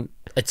I don't.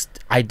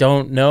 I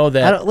don't know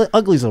that.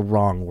 Ugly's a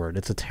wrong word.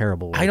 It's a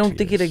terrible word. I don't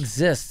think it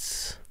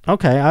exists.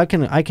 Okay, I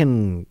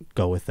can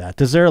go with that.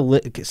 Does there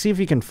see if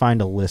you can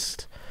find a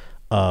list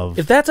of?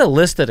 If that's a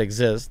list that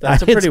exists,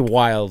 that's a pretty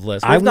wild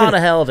list. We've not a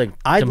hell to.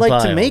 I'd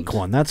like to make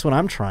one. That's what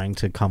I'm trying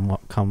to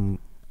come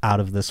out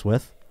of this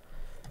with.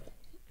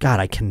 God,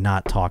 I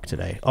cannot talk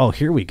today. Oh,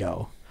 here we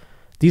go.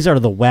 These are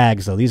the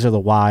wags, though. These are the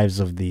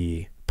wives of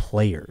the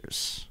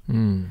players.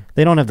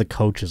 They don't have the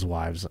coaches'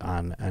 wives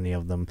on any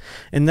of them.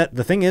 And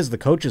the thing is, the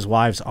coaches'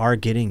 wives are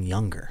getting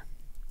younger.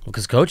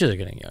 Because coaches are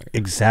getting younger.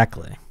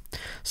 Exactly.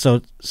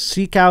 So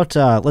seek out.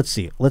 Let's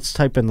see. Let's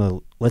type in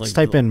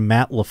in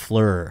Matt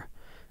LaFleur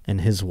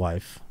and his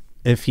wife,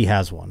 if he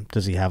has one.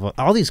 Does he have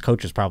all these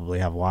coaches probably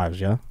have wives,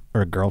 yeah,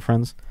 or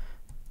girlfriends?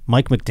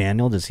 Mike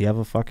McDaniel, does he have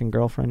a fucking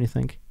girlfriend? You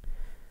think?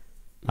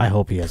 I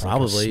hope he has.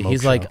 Probably.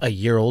 He's like a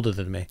year older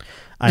than me.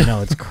 I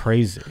know, it's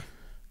crazy.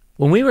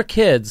 When we were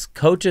kids,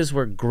 coaches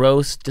were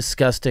gross,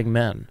 disgusting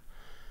men.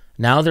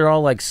 Now they're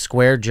all like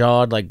square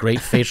jawed, like great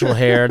facial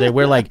hair. They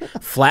wear like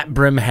flat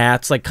brim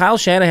hats. Like Kyle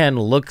Shanahan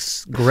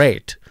looks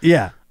great.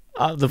 Yeah.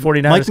 The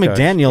 49ers Mike coach.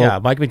 McDaniel. Yeah,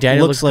 Mike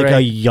McDaniel looks like great.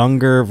 a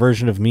younger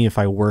version of me if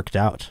I worked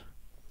out.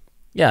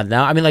 Yeah,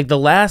 now I mean, like the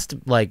last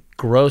like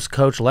gross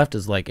coach left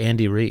is like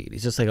Andy Reid.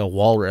 He's just like a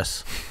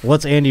walrus.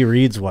 What's Andy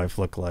Reid's wife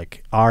look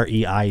like?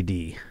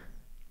 REID.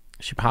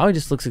 She probably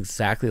just looks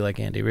exactly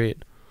like Andy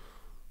Reid.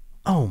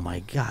 Oh my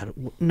God,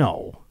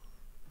 no.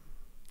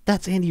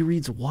 That's Andy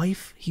Reid's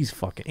wife?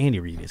 Andy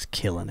Reid is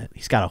killing it.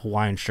 He's got a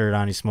Hawaiian shirt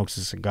on. He smokes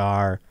a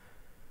cigar.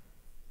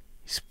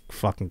 He's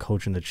fucking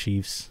coaching the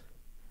Chiefs.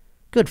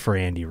 Good for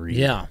Andy Reid.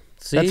 Yeah.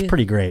 See? That's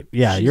pretty great.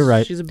 Yeah, you're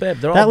right. She's a babe.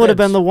 They're all that would have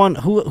babes. been the one.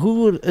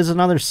 Who is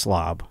another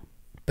slob?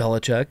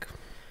 Belichick.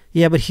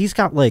 Yeah, but he's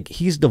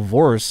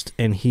divorced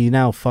and he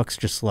now fucks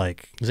just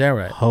like Is that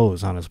right?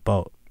 hoes on his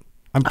boat.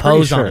 I'm pretty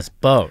Hose sure. on his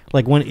boat.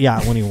 Like when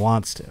he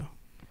wants to.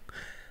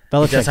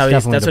 Belichick's That's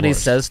definitely what he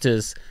divorced. says to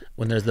his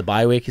when there's the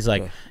bye week. He's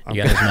like,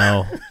 you guys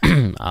know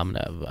I'm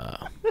gonna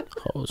have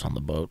hose on the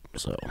boat,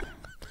 so I'm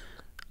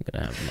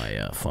gonna have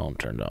my phone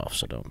turned off,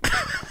 so don't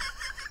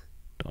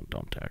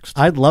text.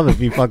 I'd love if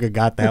he fucking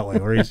got that way,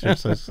 where he's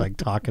just like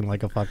talking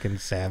like a fucking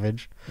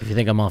savage. If you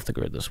think I'm off the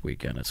grid this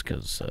weekend, it's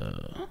because,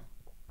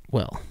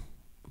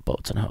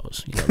 boats and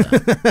hose. You know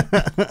that.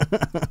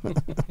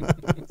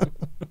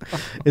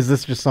 Is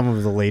this just some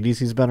of the ladies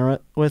he's been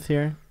with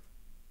here?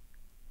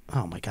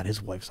 Oh my God,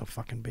 his wife's a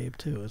fucking babe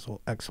too. His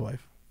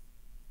ex-wife.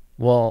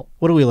 Well,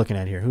 what are we looking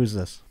at here? Who's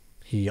this?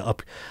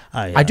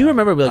 I do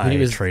remember like when he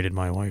was traded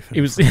my wife.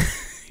 He was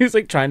he was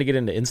like trying to get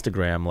into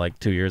Instagram like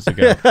 2 years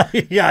ago.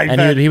 Yeah,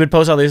 and he would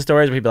post all these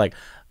stories where he'd be like,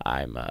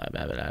 I'm blah,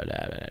 blah, blah,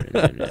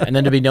 blah, blah, and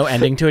then there'd be no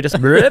ending to it, just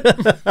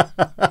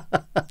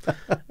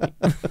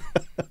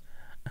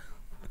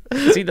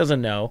he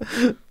doesn't know.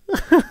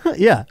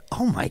 Yeah.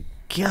 Oh my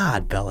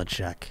God,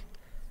 Belichick.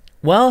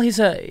 Well, he's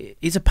a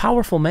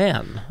powerful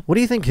man. What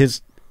do you think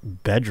his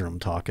bedroom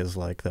talk is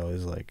like, though?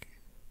 Is like,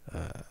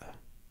 why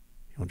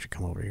don't you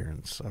come over here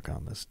and suck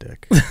on this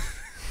dick?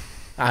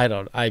 I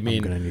mean,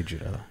 I'm gonna need you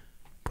to.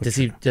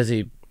 Does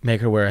he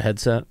make her wear a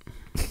headset?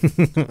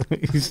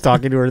 He's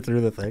talking to her through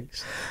the thing.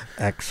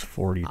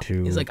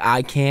 X42. He's like,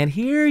 I can't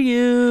hear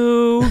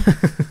you.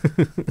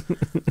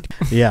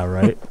 Yeah,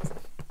 right.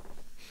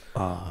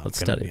 Let's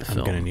study the film.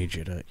 I'm gonna need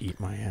you to eat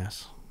my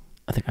ass.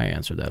 I think I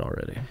answered that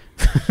already.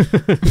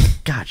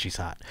 God, she's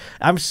hot.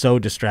 I'm so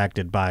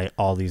distracted by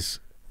all these.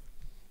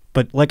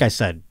 But like I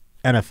said,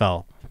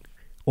 NFL,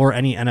 or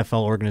any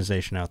NFL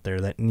organization out there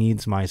that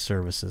needs my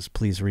services,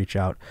 please reach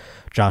out.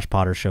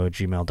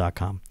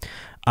 joshpottershow@gmail.com.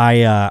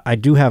 I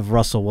do have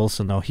Russell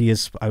Wilson, though.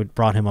 I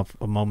brought him up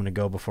a moment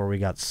ago before we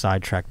got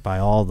sidetracked by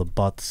all the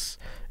butts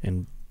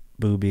and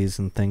boobies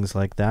and things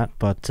like that.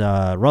 But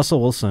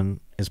Russell Wilson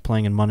is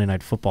playing in Monday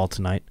Night Football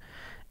tonight,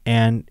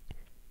 and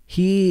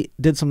he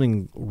did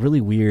something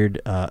really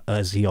weird,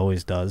 as he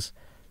always does.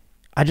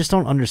 I just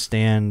don't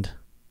understand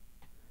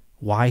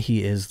why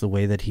he is the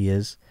way that he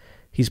is.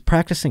 He's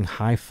practicing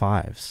high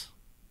fives.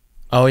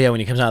 Oh yeah, when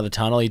he comes out of the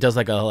tunnel, he does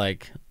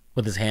like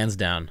with his hands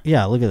down.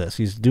 Yeah, look at this.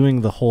 He's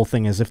doing the whole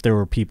thing as if there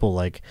were people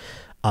like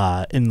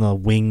in the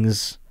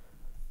wings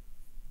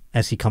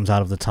as he comes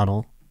out of the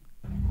tunnel.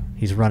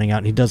 He's running out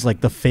and he does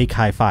like the fake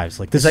high fives.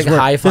 Like this is where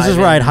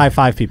I'd high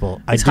five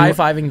people. He's high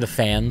fiving the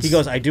fans. He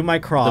goes, I do my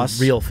cross.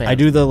 The real fans. I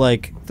do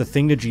the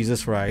thing to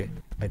Jesus where I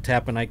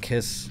tap and I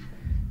kiss,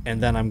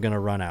 and then I'm gonna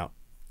run out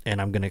and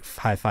I'm gonna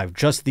high five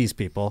just these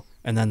people,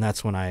 and then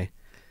that's when I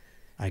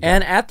go.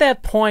 And at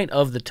that point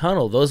of the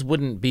tunnel, those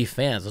wouldn't be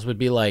fans. Those would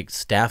be like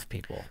staff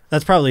people.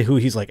 That's probably who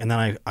he's like. And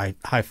then I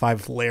high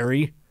five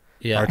Larry.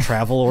 Yeah. Our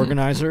travel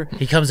organizer.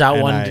 He comes out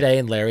one day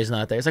and Larry's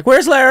not there. He's like,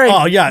 "Where's Larry?"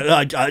 Oh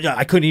yeah,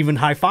 I couldn't even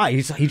high five.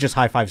 He just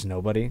high fives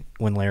nobody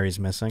when Larry's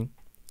missing.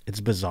 It's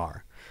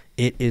bizarre.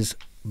 It is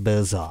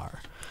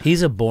bizarre.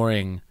 He's a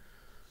boring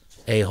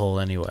a-hole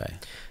anyway.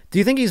 Do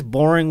you think he's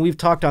boring? We've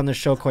talked on this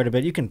show quite a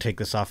bit. You can take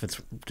this off.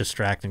 It's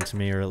distracting to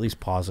me, or at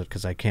least pause it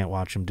because I can't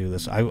watch him do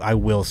this. I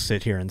will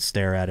sit here and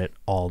stare at it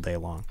all day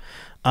long.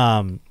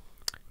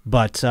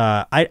 But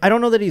I don't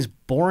know that he's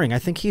boring. I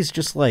think he's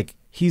just like,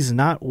 he's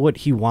not what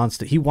he wants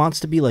to. He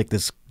wants to be like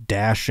this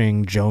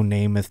dashing Joe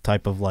Namath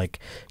type of like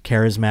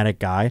charismatic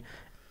guy,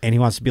 and he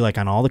wants to be like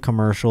on all the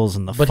commercials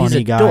and the funny he's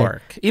a guy.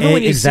 Dork. Even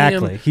when you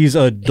exactly, see him, he's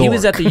a dork. He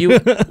was at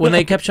the when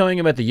they kept showing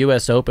him at the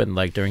U.S. Open,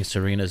 like during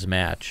Serena's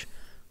match.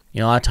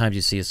 You know, a lot of times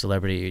you see a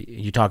celebrity,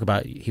 you talk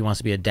about he wants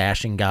to be a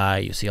dashing guy.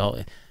 You see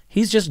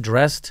he's just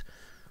dressed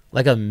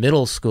like a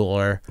middle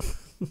schooler.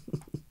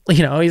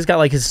 You know, he's got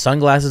like his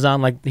sunglasses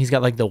on, like he's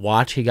got like the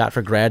watch he got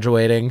for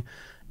graduating,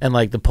 and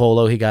like the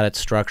polo he got at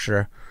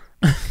Structure.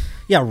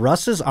 Yeah,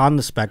 Russ is on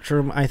the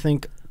spectrum, I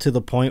think, to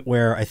the point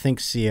where I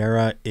think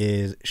Sierra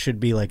should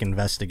be like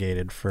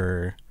investigated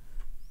for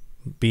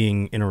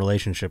being in a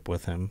relationship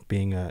with him,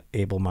 being a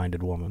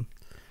able-minded woman.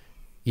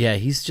 Yeah,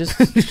 he's just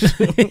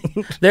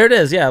there it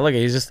is. Yeah, look,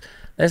 he's just,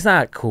 that's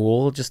not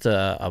cool. Just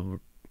a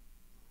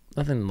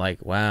nothing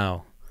like,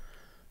 wow.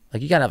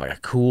 Like you gotta have like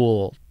a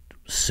cool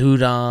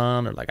suit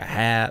on or like a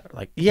hat,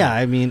 like, yeah,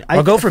 I mean,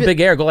 or go for Big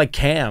Air, go like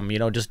Cam, you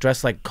know, just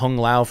dress like Kung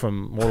Lao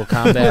from Mortal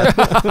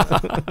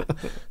Kombat.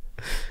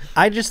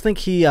 I just think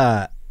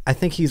I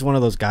think he's one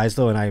of those guys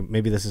though, and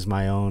maybe this is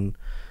my own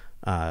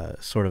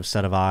sort of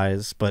set of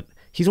eyes, but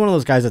he's one of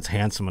those guys that's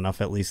handsome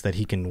enough at least that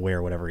he can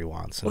wear whatever he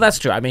wants. Well, that's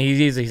true. I mean,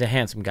 he's a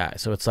handsome guy,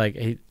 so it's like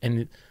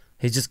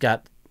he's just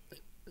got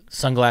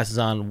sunglasses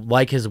on.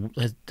 Like his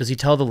does he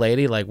tell the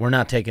lady like, we're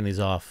not taking these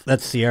off?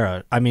 That's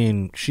Sierra. I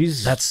mean,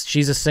 she's a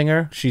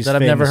singer that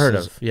I've never heard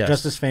of. Yeah,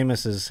 just as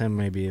famous as him,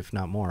 maybe if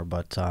not more.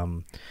 But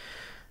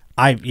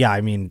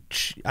I mean,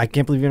 I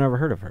can't believe you never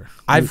heard of her.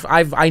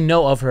 I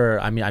know of her.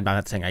 I mean, I'm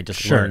not saying I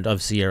just learned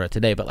of Sierra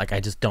today, but like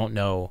I just don't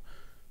know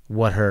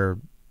what her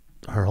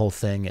whole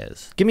thing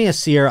is. Give me a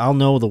Sierra. I'll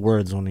know the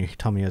words when you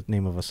tell me the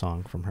name of a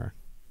song from her.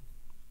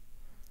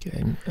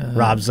 Okay.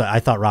 I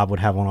thought Rob would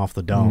have one off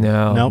the dome.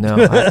 No, nope.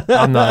 no,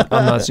 I'm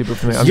not super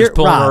familiar. I'm just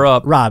pulling her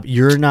up. Rob,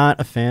 you're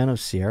not a fan of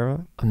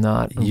Sierra? I'm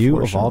not.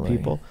 You of all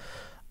people.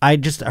 I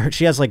just heard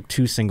she has like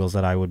 2 singles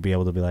that I would be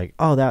able to be like,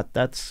 oh,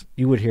 that's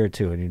you would hear it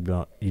too, and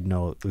you'd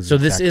know. So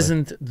this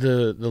isn't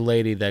the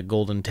lady that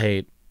Golden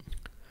Tate.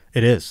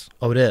 It is.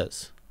 Oh, it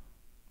is.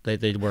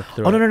 They worked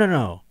through. Oh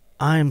no.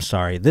 I'm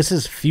sorry. This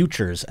is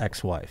Future's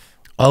ex-wife.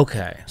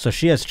 Okay. So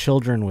she has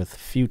children with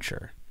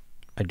Future,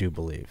 I do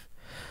believe.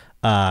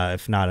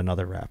 If not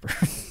another rapper.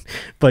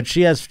 But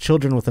she has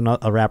children with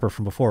a rapper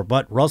from before.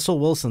 But Russell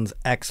Wilson's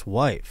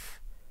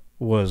ex-wife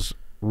was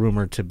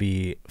rumored to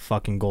be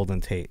fucking Golden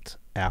Tate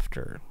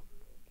after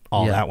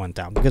all that went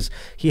down. Because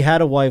he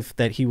had a wife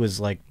that he was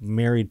like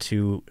married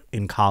to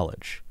in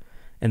college.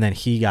 And then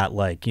he got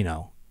like, you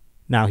know,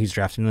 now he's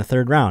drafted in the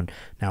 3rd round.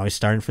 Now he's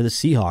starting for the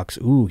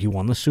Seahawks. Ooh, he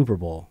won the Super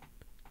Bowl.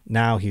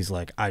 Now he's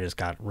like, I just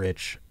got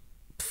rich.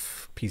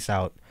 Pff, peace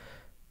out,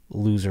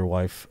 loser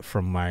wife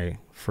from my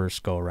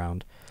first go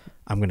around.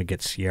 I'm going to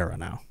get Sierra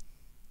now.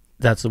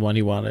 That's the one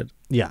he wanted?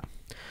 Yeah.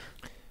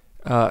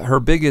 Her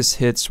biggest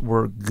hits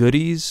were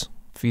Goodies,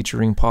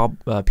 featuring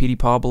Petey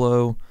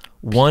Pablo,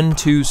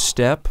 1-2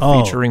 Step,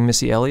 featuring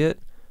Missy Elliott.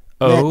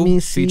 Let me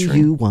see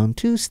you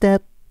 1-2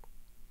 Step.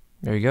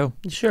 There you go.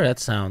 Sure, that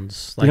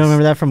sounds like... You don't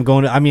remember that from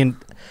going to... I mean,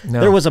 no.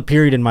 There was a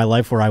period in my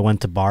life where I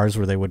went to bars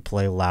where they would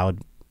play loud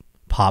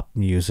pop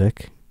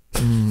music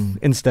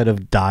instead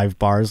of dive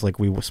bars like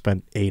we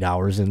spent 8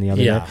 hours in the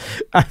other day.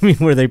 I mean,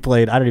 where they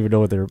played... I don't even know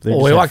what they were...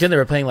 we walked in, they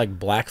were playing like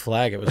Black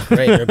Flag. It was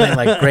great. They were playing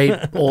like great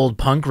old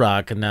punk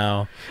rock, and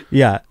now...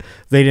 Yeah,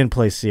 they didn't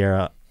play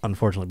Sierra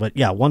unfortunately. But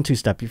yeah, 1-2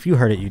 Step. If you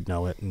heard it, you'd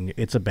know it, and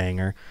it's a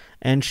banger.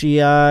 And she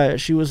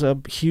was a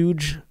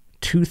huge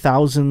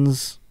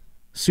 2000s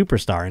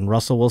superstar, and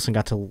Russell Wilson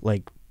got to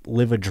like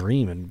live a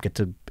dream and get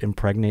to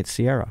impregnate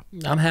Sierra.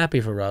 I'm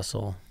happy for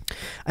Russell.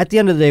 At the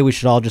end of the day, we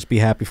should all just be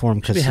happy for him,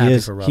 because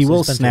he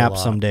will snap lot.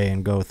 someday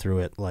and go through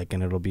it, like,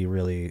 and it'll be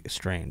really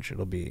strange.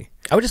 It'll be.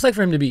 I would just like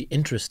for him to be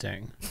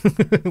interesting.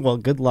 Well,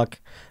 good luck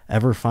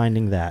ever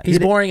finding that. He's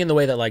boring in the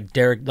way that like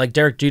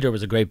Derek Jeter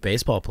was a great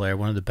baseball player,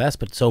 one of the best,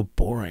 but so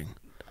boring.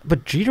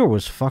 But Jeter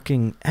was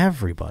fucking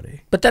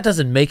everybody. But that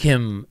doesn't make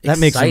him exciting. That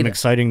makes him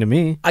exciting to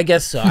me. I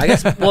guess so. I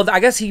guess. Well, I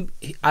guess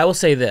I will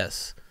say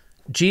this: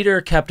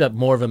 Jeter kept up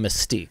more of a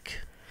mystique.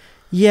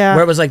 Yeah,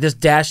 where it was like this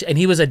dash, and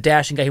he was a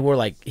dashing guy.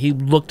 He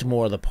looked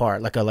more the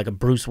part, like a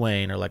Bruce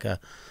Wayne or like a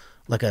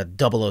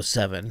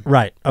 007.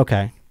 Right.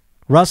 Okay.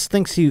 Russ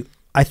thinks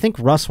I think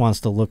Russ wants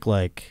to look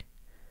like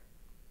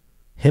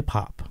hip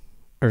hop,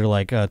 or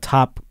like a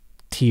top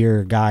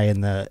tier guy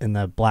in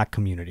the black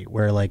community,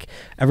 where like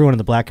everyone in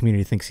the black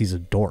community thinks he's a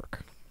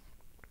dork.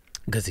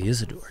 Because he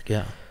is a dork,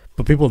 yeah.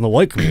 But people in the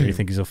white community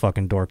think he's a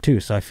fucking dork too.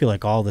 So I feel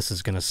like all this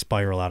is going to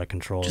spiral out of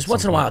control. Just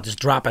once in a while, just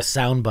drop a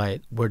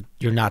soundbite where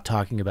you're not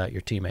talking about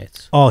your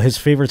teammates. Oh, his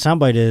favorite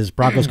soundbite is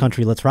Broncos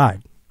Country, let's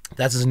ride.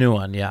 That's his new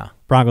one, yeah.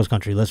 Broncos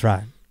Country, let's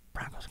ride.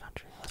 Broncos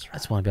Country, let's ride. I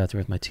just want to be out there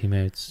with my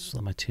teammates. Just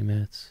love my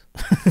teammates.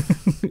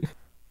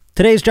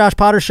 Today's Josh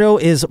Potter Show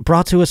is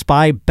brought to us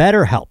by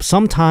BetterHelp.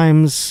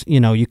 Sometimes,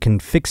 you can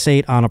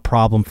fixate on a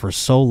problem for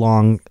so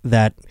long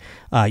that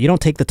you don't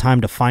take the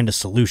time to find a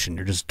solution.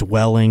 You're just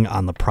dwelling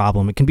on the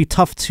problem. It can be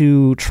tough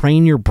to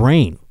train your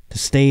brain to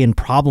stay in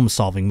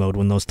problem-solving mode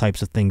when those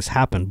types of things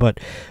happen. But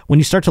when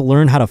you start to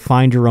learn how to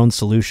find your own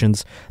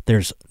solutions,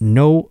 there's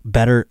no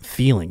better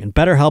feeling. And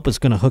BetterHelp is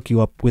going to hook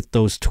you up with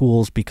those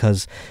tools,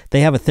 because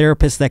they have a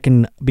therapist that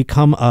can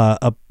become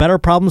a better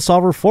problem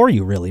solver for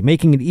you, really,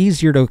 making it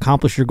easier to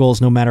accomplish your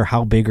goals no matter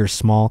how big or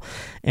small.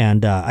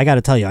 And I got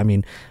to tell you, I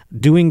mean,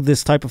 doing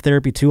this type of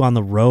therapy too on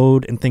the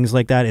road and things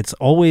like that, it's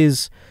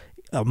always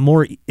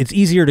it's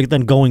easier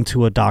than going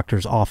to a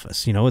doctor's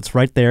office. It's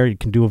right there. You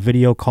can do a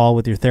video call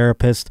with your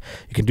therapist.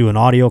 You can do an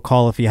audio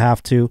call if you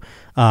have to.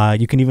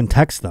 You can even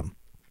text them.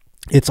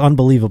 It's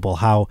unbelievable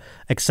how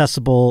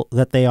accessible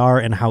that they are,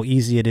 and how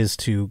easy it is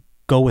to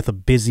go with a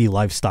busy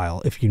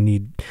lifestyle if you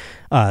need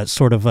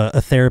sort of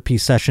a therapy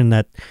session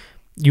that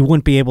you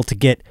wouldn't be able to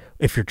get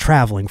if you're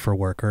traveling for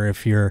work, or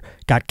if you're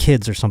got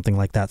kids or something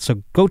like that.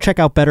 So go check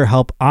out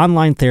BetterHelp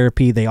Online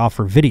Therapy. They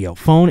offer video,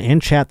 phone, and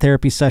chat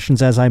therapy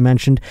sessions, as I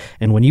mentioned.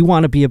 And when you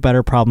want to be a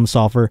better problem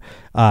solver,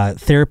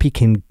 therapy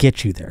can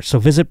get you there. So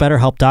visit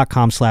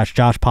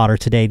BetterHelp.com/JoshPotter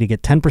today to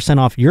get 10%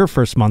 off your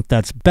first month.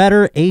 That's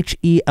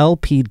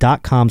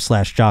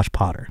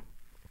BetterHelp.com/JoshPotter.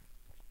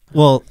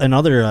 Well, in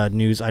other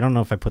news, I don't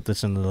know if I put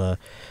this into the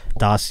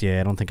dossier.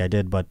 I don't think I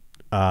did, but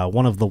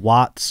one of the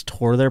Watts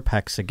tore their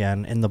pecs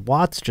again, and the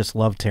Watts just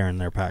love tearing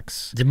their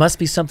pecs. There must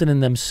be something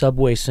in them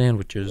Subway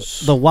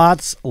sandwiches. The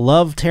Watts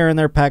love tearing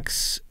their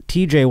pecs.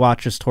 TJ Watt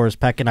just tore his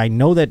pec, and I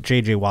know that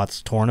JJ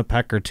Watt's torn a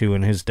pec or two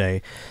in his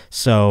day.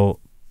 So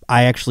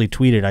I actually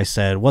tweeted, I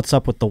said, what's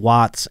up with the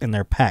Watts and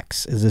their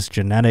pecs? Is this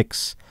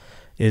genetics?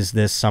 Is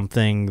this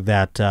something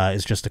that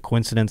is just a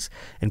coincidence?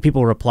 And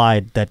people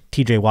replied that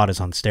TJ Watt is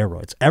on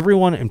steroids.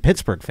 Everyone in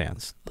Pittsburgh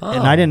fans. Oh.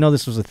 And I didn't know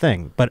this was a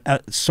thing. But I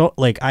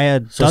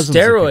had dozens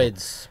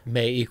steroids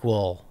may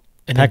equal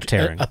a pec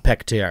tearing. A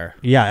pec tear.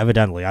 Yeah,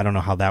 evidently. I don't know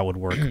how that would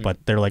work.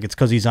 But they're like, it's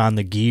because he's on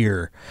the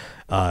gear.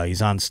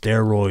 He's on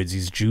steroids.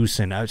 He's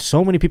juicing.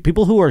 So many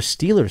people who are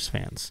Steelers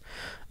fans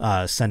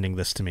sending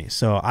this to me.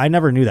 So I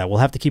never knew that. We'll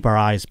have to keep our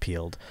eyes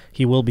peeled.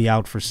 He will be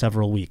out for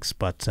several weeks.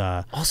 But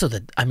also,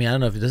 I don't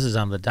know if this is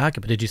on the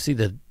docket, but did you see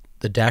the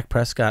Dak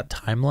Prescott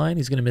timeline?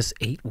 He's going to miss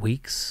 8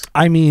 weeks.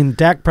 I mean,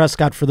 Dak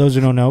Prescott, for those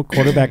who don't know,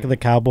 quarterback of the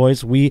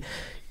Cowboys. We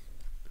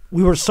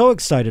were so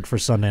excited for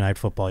Sunday Night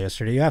Football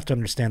yesterday. You have to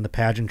understand the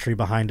pageantry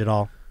behind it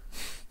all.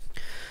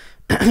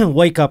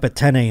 Wake up at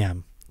 10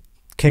 a.m.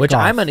 Which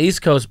I'm an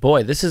East Coast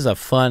boy. This is a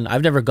fun.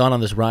 I've never gone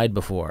on this ride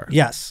before.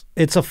 Yes,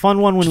 it's a fun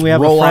one when just we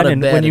have a friend,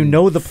 and when you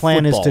know the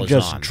plan is to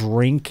just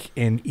drink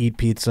and eat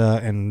pizza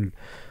and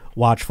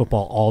watch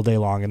football all day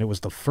long. And it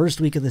was the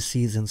first week of the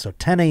season, so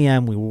 10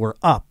 a.m. we were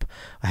up.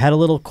 I had a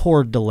little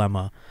cord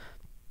dilemma,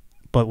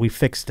 but we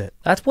fixed it.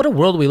 That's what a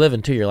world we live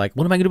in too. You're like,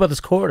 what am I gonna do about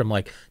this cord? I'm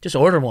like, just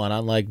order one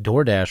on like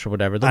DoorDash or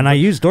whatever. And I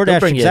used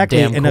DoorDash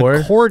exactly, and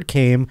a cord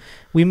came.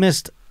 We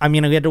missed. I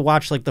mean, we had to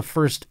watch like the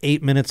first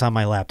 8 minutes on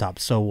my laptop.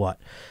 So what?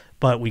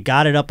 But we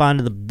got it up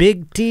onto the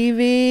big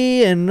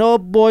TV, and oh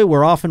boy,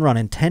 we're off and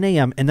running. 10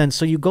 a.m. And then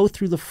so you go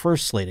through the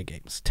first slate of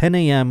games. 10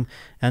 a.m.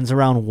 ends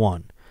around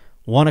 1.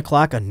 1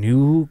 o'clock, a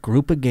new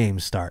group of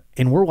games start.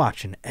 And we're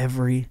watching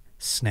every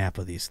snap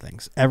of these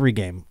things. Every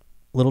game.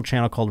 Little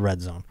channel called Red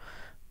Zone.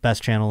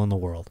 Best channel in the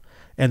world.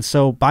 And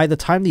so by the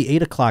time the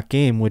 8 o'clock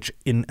game, which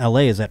in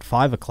LA is at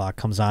 5 o'clock,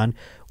 comes on,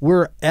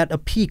 we're at a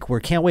peak. We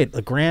can't wait.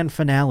 The grand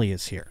finale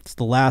is here. It's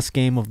the last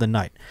game of the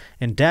night.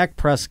 And Dak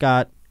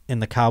Prescott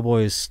and the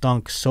Cowboys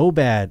stunk so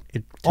bad,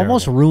 it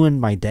almost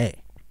ruined my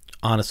day.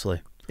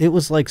 Honestly. It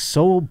was like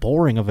so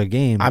boring of a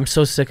game. I'm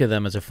so sick of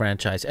them as a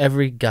franchise.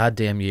 Every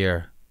goddamn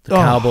year, the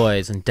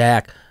Cowboys and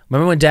Dak.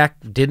 Remember when Dak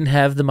didn't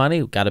have the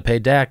money? Got to pay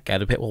Dak. Got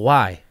to pay. Well,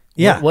 why?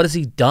 Yeah. What has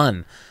he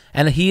done?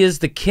 And he is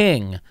the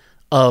king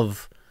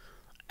of,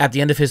 at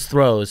the end of his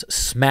throws,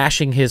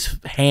 smashing his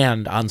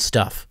hand on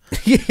stuff.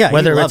 Yeah,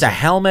 whether it's a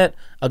helmet,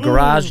 a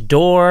garage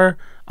door,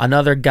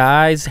 another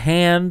guy's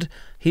hand.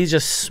 He's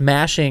just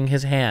smashing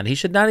his hand. He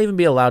should not even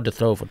be allowed to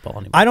throw a football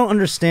anymore. I don't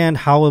understand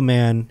how a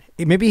man,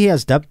 maybe he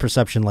has depth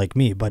perception like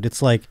me, but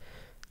it's like,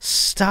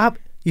 stop.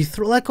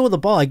 Let go of the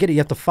ball. I get it. You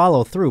have to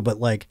follow through, but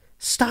like,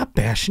 stop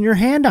bashing your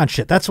hand on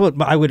shit. That's what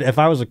I would, if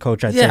I was a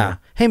coach, I'd say,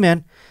 hey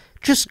man,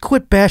 just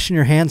quit bashing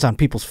your hands on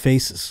people's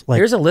faces. Like,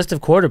 here's a list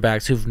of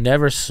quarterbacks who've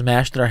never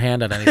smashed their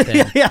hand on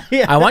anything.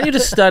 yeah. I want you to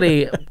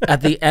study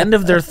at the end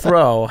of their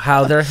throw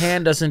how their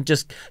hand doesn't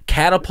just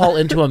catapult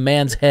into a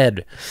man's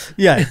head.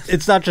 Yeah,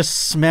 it's not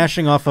just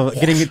smashing off of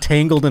getting it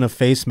tangled in a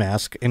face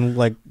mask and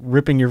like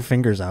ripping your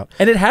fingers out.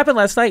 And it happened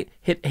last night.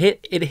 It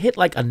hit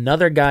like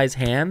another guy's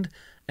hand,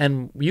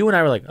 and you and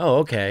I were like, oh,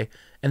 okay.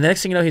 And the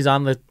next thing you know, he's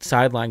on the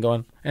sideline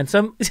going, and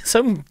some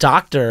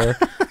doctor,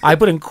 I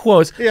put in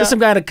quotes, just some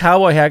guy in a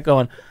cowboy hat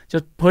going,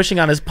 just pushing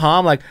on his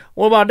palm, like,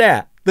 what about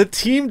that? The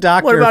team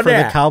doctor for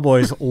the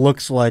Cowboys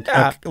looks like,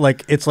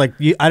 it's like,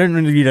 I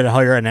don't need to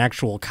hire an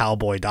actual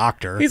cowboy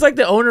doctor. He's like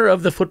the owner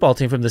of the football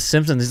team from The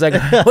Simpsons. He's like,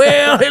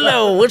 well,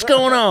 hello, what's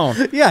going on?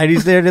 Yeah, and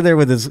he's there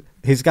with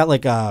he's got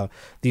like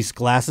these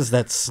glasses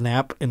that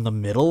snap in the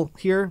middle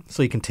here,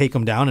 so you can take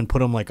them down and put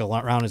them like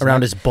around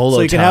his bolo tie.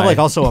 So you can have like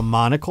also a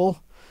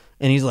monocle.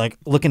 And he's like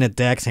looking at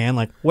Dak's hand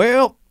like,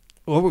 well,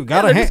 we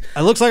got a hand.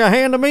 It looks like a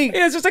hand to me.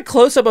 Yeah, it's just a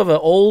close-up of an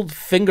old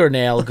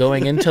fingernail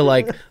going into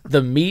like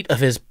the meat of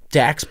his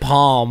Dak's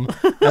palm.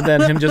 And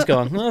then him just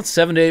going, well, it's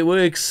 7 to 8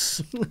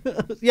 weeks.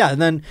 Yeah,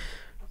 and then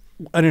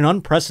in an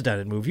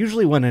unprecedented move,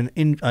 usually when an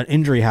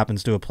injury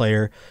happens to a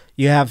player,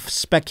 you have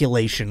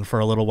speculation for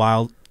a little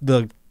while.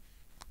 The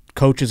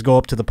coaches go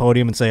up to the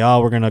podium and say,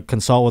 oh, we're going to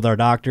consult with our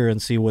doctor and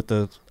see what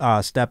the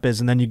step is.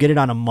 And then you get it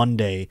on a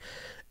Monday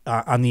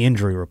on the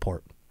injury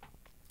report.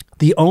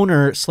 The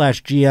owner /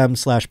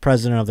 GM /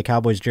 president of the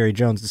Cowboys, Jerry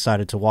Jones,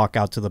 decided to walk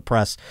out to the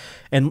press,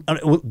 and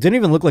it didn't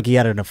even look like he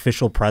had an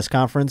official press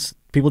conference.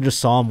 People just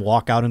saw him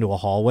walk out into a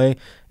hallway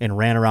and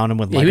ran around him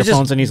with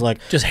microphones, and he's like,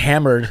 just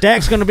hammered.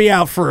 Dak's going to be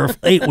out for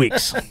 8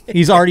 weeks.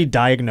 He's already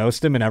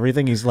diagnosed him and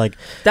everything. He's like,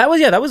 that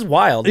was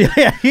wild.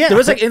 Yeah. There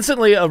was like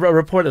instantly a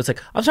report that was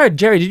like, I'm sorry,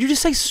 Jerry, did you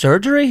just say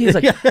surgery? He's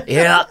like,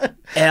 yeah,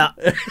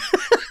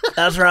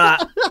 that's right.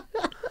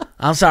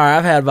 I'm sorry,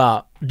 I've had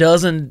about a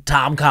dozen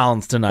Tom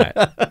Collins tonight.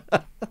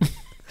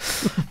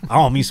 I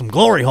want me some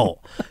glory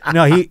hole.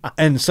 No,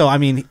 so I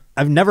mean,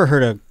 I've never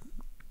heard a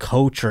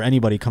coach or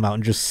anybody come out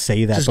and just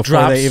say that just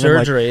before they even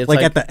surgery.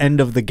 Like at the end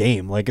of the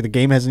game. Like the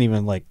game hasn't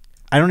even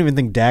I don't even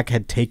think Dak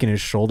had taken his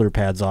shoulder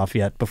pads off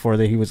yet before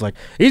he was like,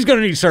 he's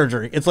gonna need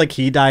surgery. It's like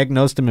he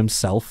diagnosed him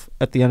himself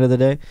at the end of the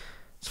day.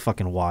 It's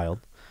fucking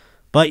wild.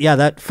 But yeah,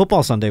 that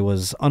football Sunday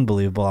was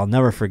unbelievable. I'll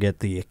never forget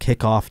the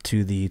kickoff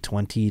to the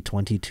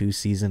 2022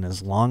 season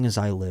as long as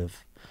I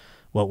live.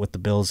 What with the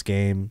Bills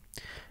game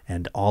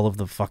and all of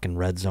the fucking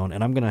red zone.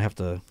 And I'm going to have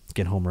to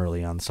get home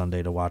early on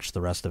Sunday to watch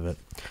the rest of it.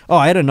 Oh,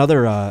 I had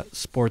another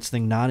sports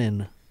thing, not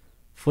in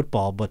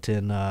football, but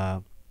in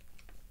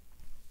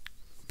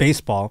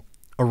baseball.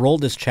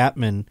 Aroldis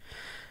Chapman,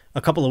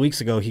 a couple of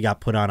weeks ago, he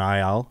got put on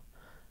IL.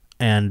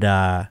 And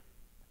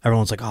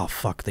everyone's like, oh,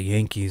 fuck the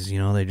Yankees.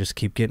 They just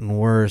keep getting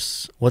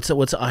worse. What's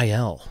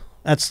IL?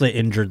 That's the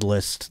injured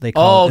list. They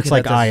call it. It's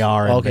like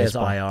IR. Okay, it's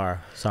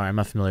IR. Sorry, I'm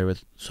not familiar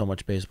with so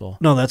much baseball.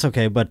 No, that's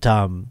okay. But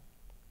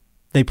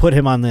they put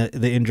him on the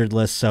injured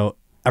list, so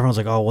everyone's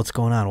like, oh, what's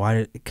going on?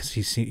 Why? Because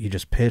he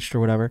just pitched or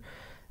whatever.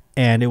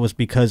 And it was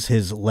because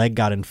his leg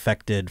got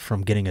infected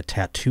from getting a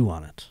tattoo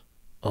on it.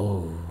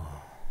 Oh.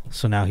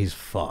 So now he's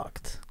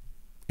fucked.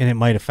 And it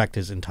might affect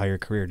his entire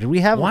career.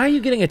 Why are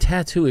you getting a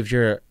tattue if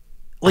you're...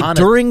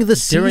 during the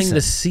season. During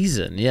the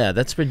season. Yeah,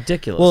 that's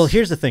ridiculous. Well,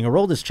 here's the thing.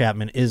 Aroldis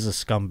Chapman is a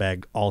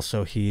scumbag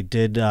also. He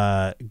did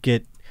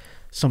get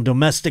some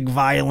domestic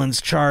violence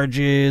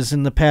charges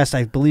in the past.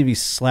 I believe he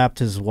slapped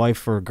his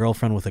wife or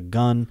girlfriend with a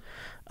gun.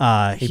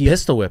 He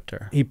pistol whipped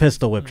her. He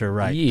pistol whipped her,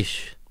 right.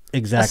 Yeesh.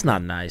 Exactly. That's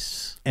not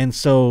nice. And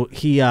so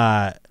he...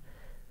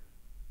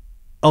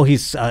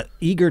 he's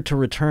eager to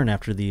return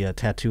after the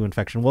tattoo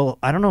infection. Well,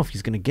 I don't know if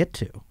he's going to get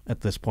to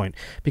at this point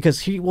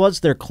because he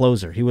was their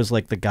closer. He was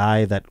like the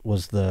guy that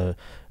was the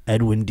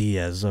Edwin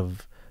Diaz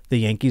of the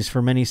Yankees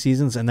for many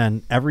seasons. And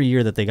then every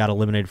year that they got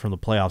eliminated from the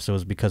playoffs, it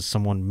was because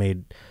someone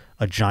made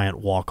a giant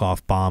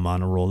walk-off bomb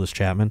on Aroldis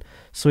Chapman.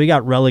 So he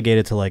got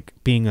relegated to like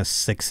being a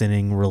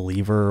 6-inning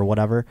reliever or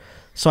whatever.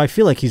 So I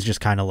feel like he's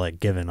just kind of like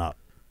given up,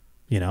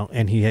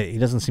 and he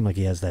doesn't seem like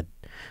he has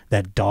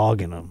that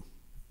dog in him.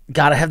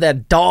 Gotta have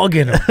that dog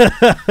in him.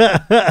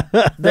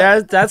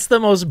 That's the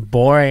most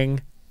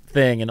boring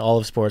thing in all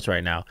of sports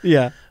right now.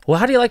 Yeah. Well,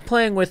 how do you like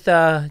playing with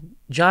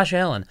Josh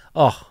Allen?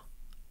 Oh,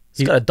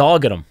 he's got a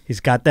dog in him. He's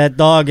got that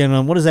dog in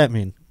him. What does that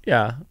mean?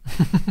 Yeah.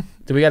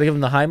 Do we got to give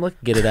him the Heimlich?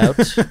 Get it out.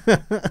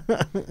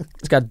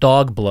 He's got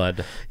dog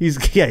blood. He's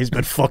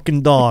been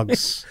fucking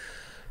dogs.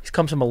 He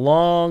comes from a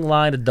long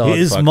line of dogs.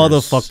 His mother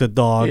fucked a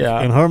dog,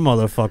 and her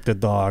mother fucked a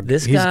dog.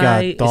 This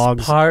guy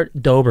is part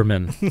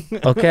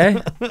Doberman,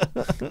 okay?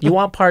 You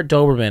want part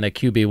Doberman at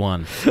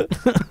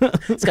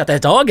QB1. He's got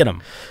that dog in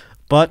him.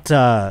 But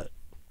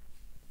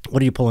what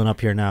are you pulling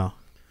up here now?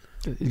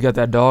 He's got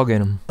that dog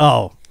in him.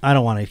 Oh, I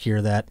don't want to hear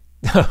that.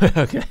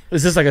 Okay.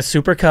 Is this like a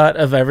supercut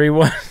of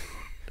everyone?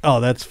 Oh,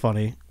 that's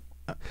funny.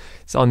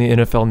 It's on the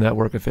NFL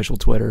Network official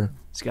Twitter.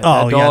 He's got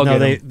that dog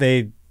in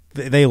him.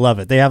 They love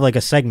it. They have like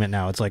a segment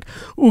now. It's like,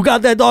 who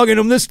got that dog in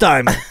him this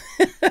time?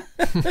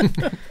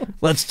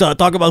 Let's talk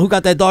about who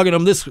got that dog in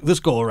him this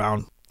go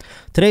around.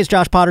 Today's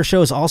Josh Potter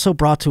Show is also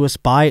brought to us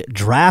by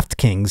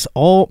DraftKings.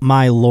 Oh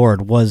my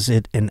lord, was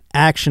it an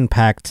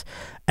action-packed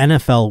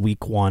NFL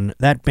Week 1.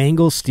 That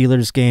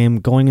Bengals-Steelers game,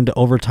 going into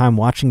overtime,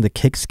 watching the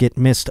kicks get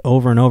missed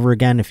over and over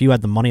again. If you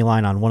had the money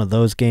line on one of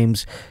those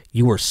games,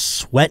 you were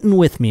sweating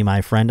with me,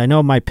 my friend. I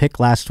know my pick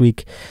last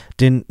week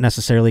didn't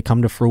necessarily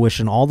come to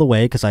fruition all the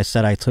way because I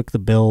said I took the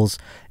Bills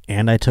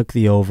and I took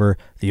the over.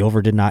 The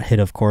over did not hit,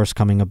 of course,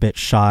 coming a bit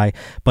shy.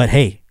 But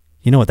hey,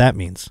 you know what that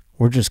means.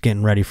 We're just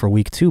getting ready for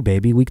week 2,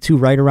 baby. Week 2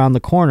 right around the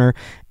corner,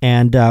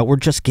 and we're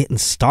just getting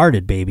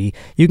started, baby.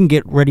 You can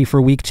get ready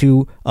for week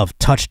 2 of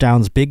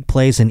touchdowns, big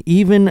plays, and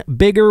even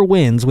bigger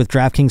wins with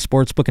DraftKings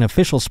Sportsbook, an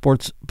official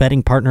sports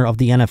betting partner of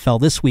the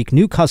NFL. This week,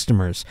 new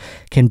customers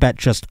can bet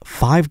just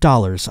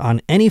 $5 on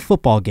any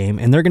football game,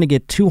 and they're going to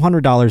get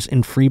 $200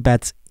 in free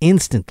bets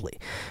instantly.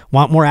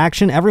 Want more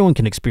action? Everyone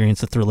can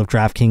experience the thrill of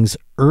DraftKings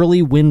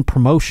early win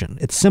promotion.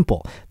 It's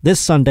simple. This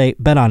Sunday,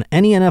 bet on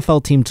any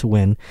NFL team to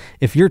win.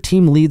 If your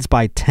team leads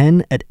by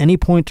 10 at any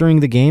point during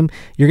the game,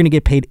 you're going to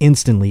get paid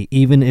instantly,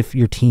 even if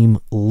your team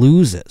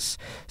loses.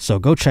 So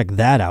go check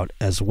that out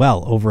as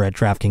well over at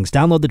DraftKings.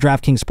 Download the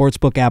DraftKings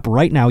Sportsbook app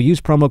right now. Use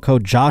promo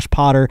code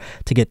JOSHPOTTER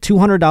to get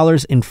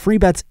 $200 in free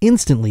bets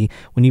instantly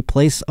when you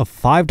place a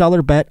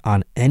 $5 bet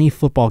on any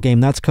football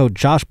game. That's code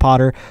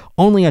JOSHPOTTER,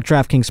 only at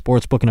DraftKings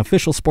Sportsbook, an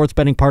official sports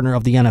betting partner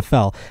of the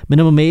NFL.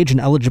 Minimum age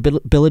and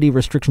eligibility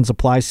restrictions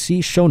apply.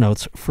 See show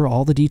notes for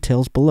all the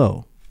details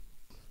below.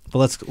 But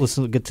let's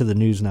get to the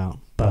news now.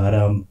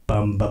 The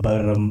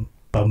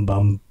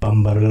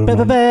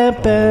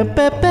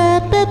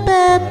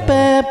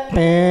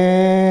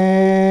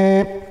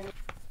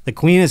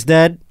Queen is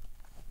dead.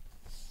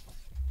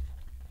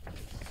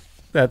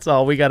 That's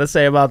all we got to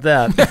say about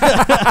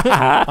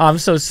that. I'm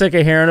so sick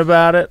of hearing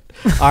about it.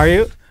 Are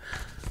you?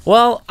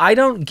 Well, I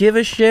don't give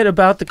a shit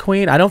about the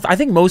Queen. I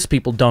think most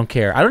people don't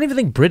care. I don't even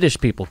think British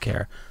people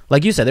care.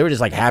 Like you said, they were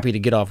just like happy to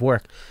get off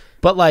work.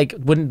 But like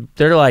when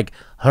they're like,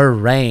 her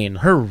reign.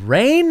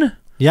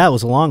 Yeah, it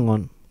was a long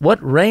one.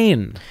 What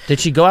reign? Did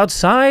she go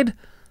outside?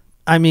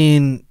 I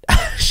mean,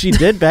 she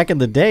did back in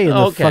the day in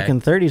the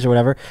fucking 30s or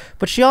whatever.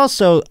 But she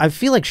also, I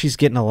feel like she's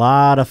getting a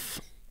lot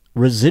of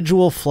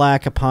residual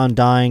flack upon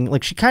dying.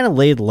 Like, she kind of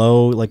laid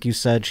low, like you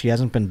said. She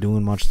hasn't been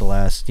doing much the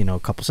last,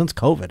 couple since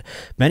COVID.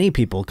 Many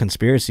people,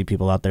 conspiracy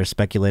people out there,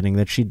 speculating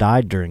that she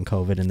died during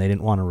COVID and they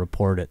didn't want to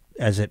report it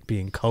as it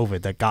being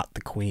COVID that got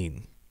the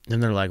Queen.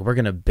 And they're like, we're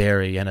going to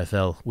bury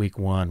NFL Week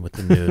 1 with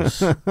the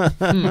news.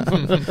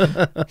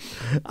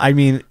 I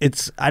mean,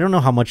 I don't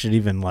know how much it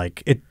even, I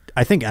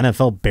think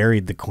NFL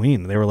buried the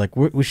Queen. They were like,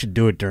 we should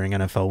do it during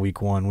NFL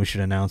Week 1. We should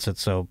announce it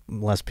so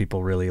less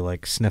people really,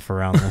 sniff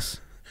around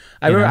this.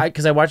 I remember,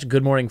 because I watched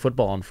Good Morning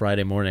Football on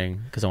Friday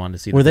morning because I wanted to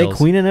see the Were they Bills.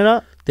 queening it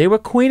up? They were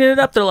queening it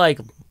up. They're like,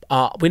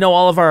 we know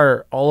all of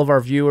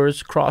our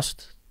viewers across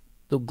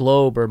the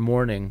globe are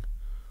mourning.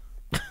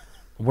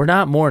 We're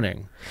not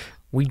mourning.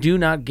 We do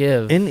not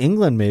give. In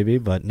England, maybe,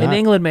 but not. In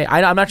England, maybe.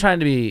 I'm not trying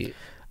to be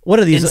what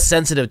are these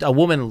insensitive. A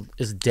woman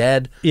is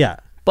dead. Yeah.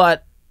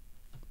 But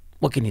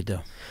what can you do?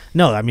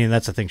 No, I mean,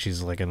 that's the thing.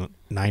 She's like a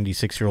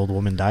 96-year-old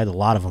woman died. A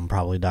lot of them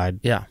probably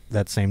died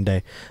that same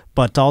day.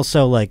 But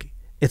also,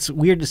 it's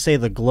weird to say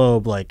the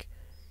globe,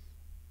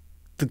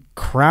 the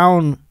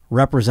crown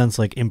represents,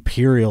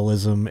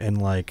 imperialism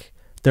and,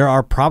 there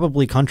are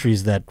probably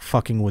countries that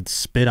fucking would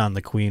spit on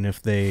the Queen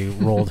if they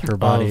rolled her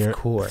body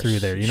through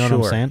there. You know what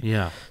I'm saying?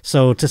 Yeah.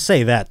 So to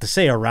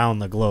say around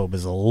the globe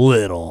is a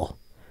little,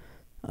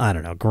 I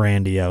don't know,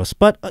 grandiose.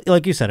 But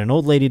like you said, an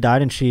old lady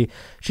died, and she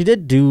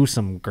did do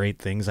some great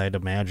things, I'd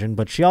imagine.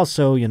 But she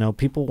also,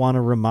 people want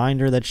to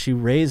remind her that she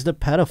raised a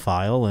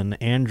pedophile, and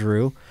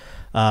Andrew,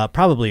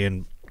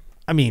 probably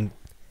I mean,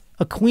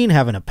 a queen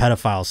having a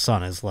pedophile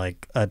son is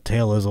like a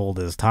tale as old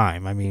as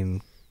time. I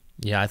mean...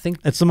 Yeah, I think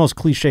it's the most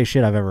cliche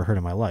shit I've ever heard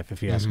in my life,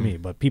 if you ask me.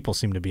 But people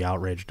seem to be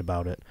outraged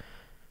about it.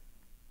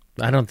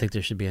 I don't think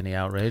there should be any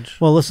outrage.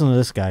 Well, listen to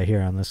this guy here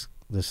on this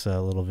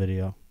little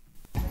video.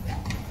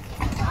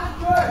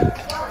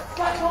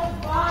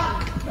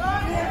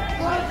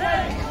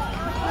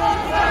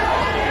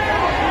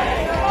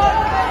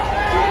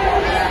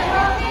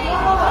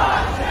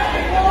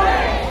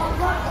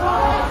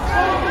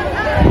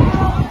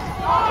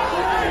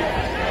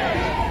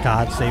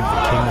 God Save the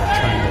King. They're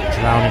trying to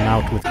drown him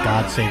out with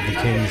God Save the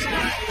King's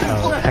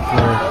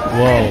heckler.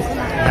 Whoa.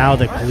 Now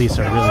the police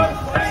are really...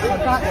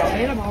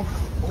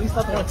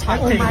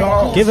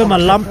 Give him a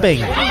lumping.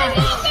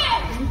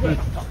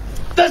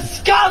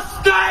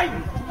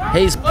 Disgusting!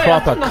 He's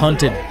proper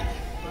cunted.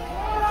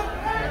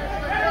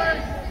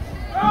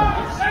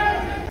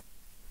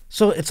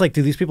 So it's like,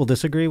 do these people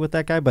disagree with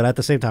that guy? But at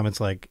the same time, it's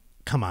like,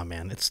 come on,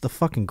 man. It's the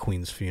fucking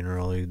Queen's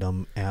funeral, you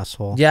dumb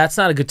asshole. Yeah, it's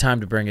not a good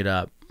time to bring it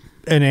up.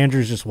 And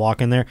Andrew's just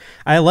walking there.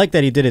 I like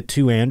that he did it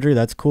to Andrew.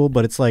 That's cool.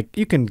 But it's like,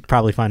 you can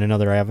probably find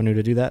another avenue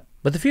to do that.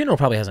 But the funeral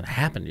probably hasn't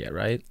happened yet,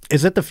 right?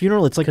 Is it the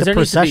funeral? It's like the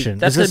procession.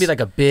 That's going to be like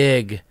a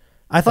big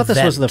I thought event.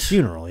 This was the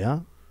funeral, yeah?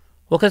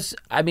 Well, because,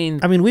 I mean,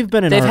 we've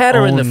been in they've our had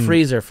her own... in the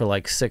freezer for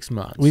like 6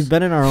 months. We've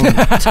been in our own...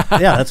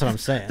 Yeah, that's what I'm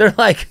saying. They're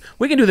like,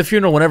 we can do the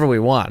funeral whenever we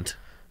want.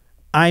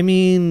 I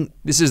mean...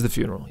 This is the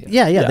funeral.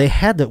 Yeah. They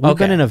had that. We've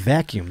been in a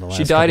vacuum the last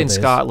She died in days.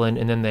 Scotland,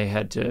 and then they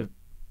had to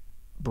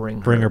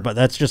bring her. But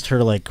that's just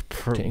her like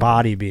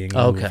body being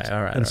moved. Okay,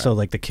 all right. And so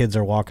like the kids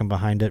are walking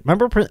behind it.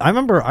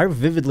 I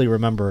vividly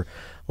remember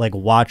like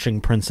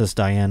watching Princess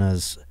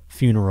Diana's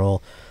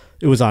funeral.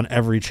 It was on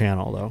every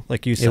channel though,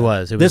 like you said. It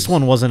was. This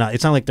one wasn't.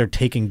 It's not like they're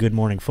taking Good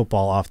Morning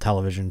Football off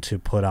television to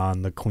put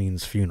on the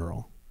Queen's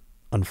funeral.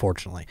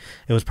 Unfortunately,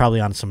 it was probably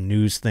on some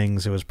news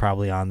things. It was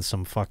probably on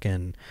some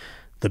fucking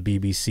the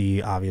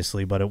BBC,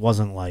 obviously, but it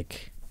wasn't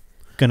like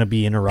gonna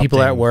be interrupting.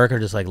 People at work are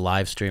just like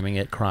live streaming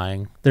it,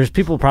 crying. There's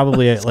people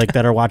probably like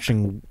that are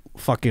watching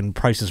fucking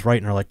Price is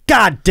Right and are like,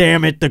 God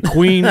damn it, the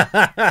Queen.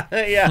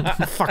 Yeah.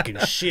 Fucking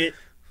shit.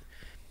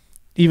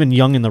 Even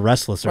Young and the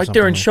Restless or right something.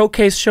 there in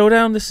Showcase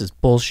Showdown, this is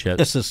bullshit.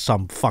 This is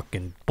some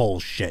fucking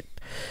bullshit.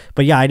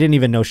 But yeah, I didn't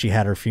even know she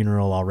had her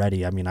funeral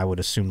already. I mean, I would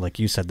assume, like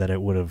you said, that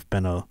it would have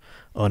been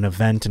an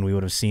event and we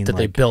would have seen that like,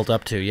 they built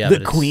up to. Yeah, the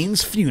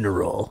Queen's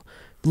funeral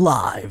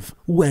live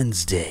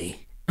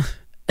Wednesday.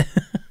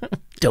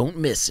 Don't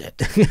miss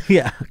it.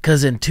 Yeah.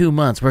 Because in 2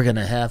 months, we're going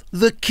to have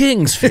the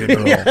King's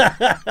funeral.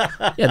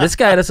 Yeah, this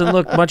guy doesn't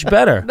look much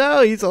better.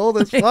 No, he's old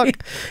as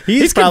fuck.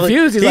 He's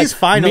confused. He's like,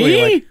 finally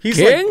me? like, he's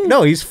King? like,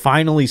 no, he's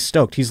finally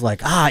stoked. He's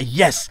like,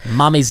 yes.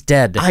 Mommy's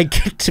dead. I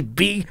get to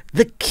be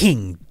the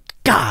king.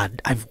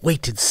 God, I've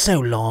waited so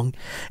long.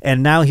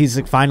 And now he's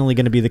finally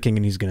going to be the king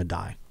and he's going to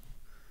die.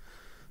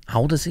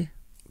 How old is he?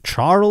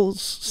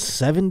 Charles,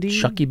 70.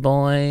 Chucky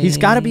boy. He's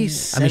got to be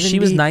 70. I mean, she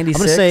was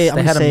 96. They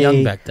had him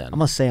young back then. I'm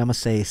going to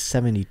say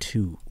 72.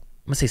 I'm going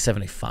to say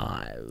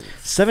 75.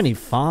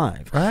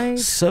 75. Right?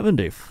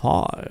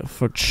 75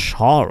 for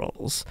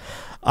Charles.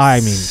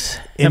 I mean,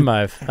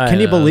 can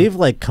you believe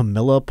like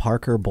Camilla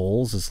Parker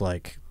Bowles is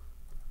like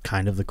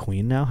kind of the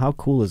queen now? How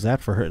cool is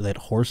that for her? That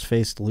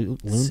horse-faced loon.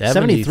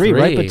 73,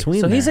 right between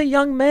So there. he's a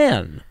young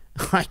man.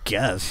 I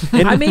guess.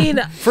 I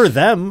mean, for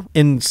them,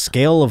 in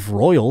scale of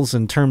royals,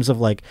 in terms of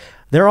like,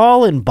 they're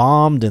all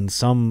embalmed and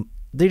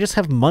they just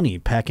have money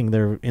packing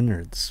their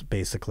innards,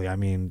 basically. I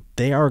mean,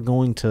 they are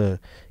going to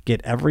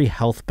get every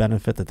health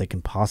benefit that they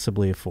can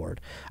possibly afford.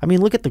 I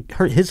mean, look at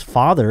his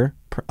father,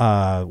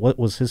 what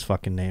was his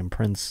fucking name?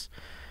 Prince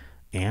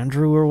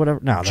Andrew or whatever?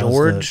 No,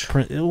 George?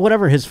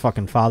 Whatever his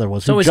fucking father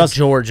was. So always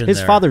George in his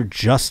there. father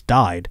just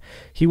died.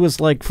 He was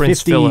like Prince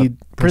 50. Philip.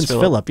 Prince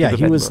Philip. Yeah,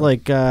 he was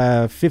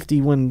Edinburgh. like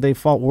 50 when they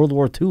fought World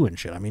War II and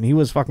shit. I mean, he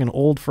was fucking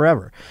old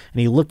forever.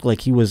 And he looked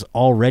like he was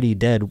already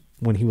dead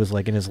when he was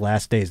like in his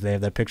last days. They have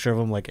that picture of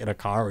him like in a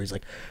car where he's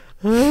like,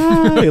 he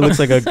looks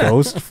like a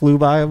ghost flew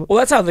by him. Well,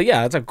 that's how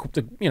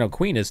the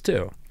Queen is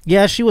too.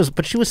 Yeah, she was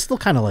still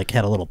kind of like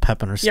had a little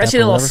pep in her step. Yeah, she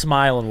had a little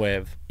smile and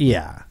wave.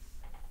 Yeah.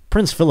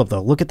 Prince Philip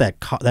though, look at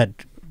that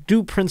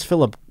do Prince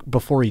Philip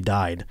before he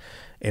died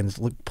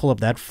and pull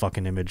up that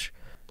fucking image.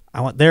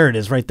 There it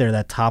is right there,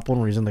 that top one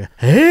where he's in the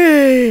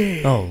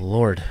hey. Oh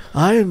Lord.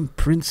 I'm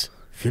Prince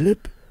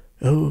Philip.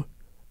 Oh,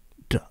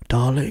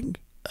 darling.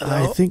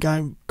 I think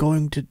I'm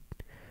going to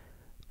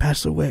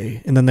pass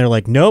away. And then they're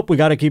like, nope, we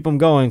got to keep him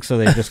going. So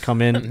they just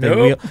come in.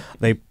 Nope.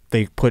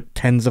 They put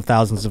tens of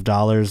thousands of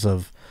dollars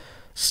of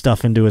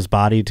stuff into his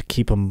body to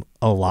keep him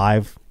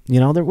alive. You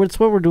know, it's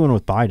what we're doing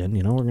with Biden.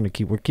 You know,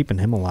 we're keeping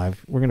him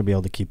alive. We're gonna be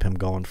able to keep him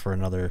going for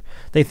another.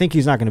 They think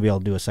he's not gonna be able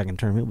to do a second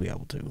term. He'll be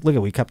able to. Look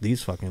at, we kept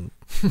these fucking.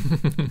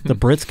 The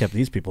Brits kept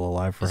these people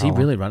alive for. Is he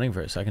really running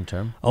for a second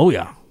term? Oh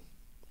yeah.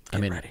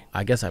 Ready.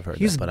 I guess I've heard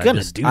he's that, but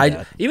gonna do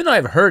that. Even though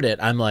I've heard it,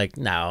 I'm like,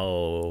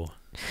 no.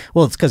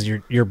 Well, it's because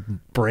your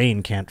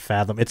brain can't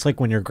fathom. It's like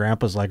when your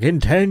grandpa's like,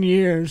 in 10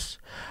 years,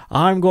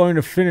 I'm going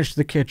to finish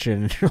the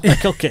kitchen. And you're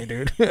like, okay,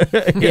 dude.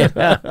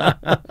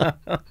 Yeah.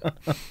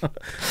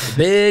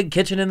 Big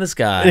kitchen in the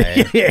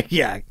sky.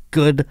 Yeah.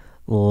 Good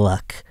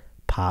luck,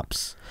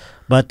 pops.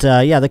 But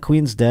yeah, the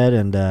Queen's dead,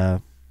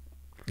 and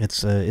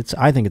it's.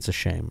 I think it's a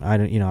shame. I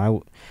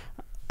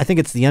think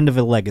it's the end of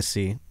a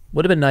legacy.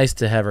 Would have been nice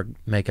to have her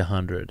make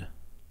 100.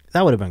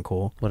 That would have been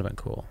cool. Would have been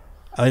cool.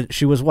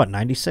 She was what,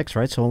 96,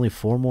 right? So only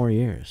 4 more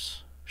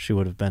years she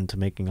would have been to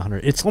making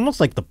 100. It's almost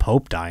like the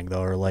Pope dying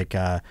though, or like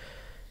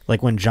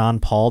when John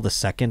Paul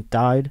II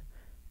died.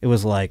 It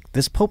was like,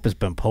 this Pope has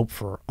been Pope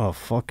for a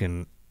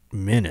fucking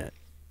minute.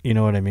 You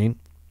know what I mean?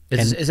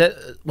 Is that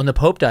when the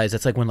Pope dies?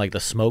 That's like when like the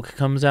smoke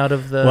comes out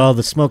of the. Well,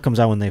 the smoke comes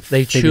out when they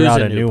figure choose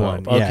out a a new new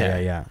Pope. one.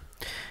 Okay. Yeah.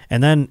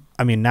 And then,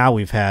 I mean, now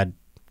we've had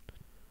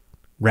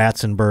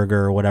Ratzenberger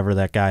or whatever,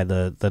 that guy,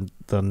 the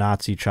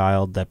Nazi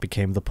child that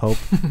became the Pope.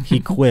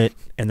 He quit,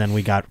 and then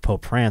we got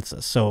Pope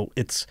Francis. So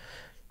it's,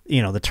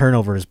 the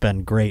turnover has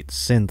been great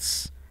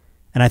since.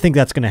 And I think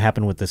that's going to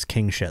happen with this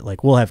king shit.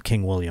 Like, we'll have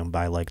King William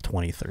by, like,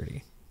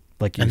 2030.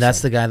 Like you and that's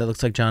said. the guy that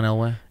looks like John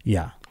Elway?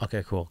 Yeah.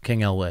 Okay, cool.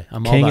 King Elway.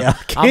 I'm all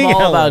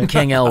about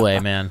King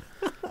Elway, man.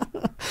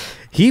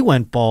 He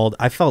went bald.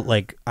 I felt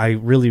like I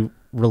really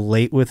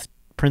relate with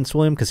Prince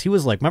William because he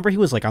was like, remember he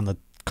was like on the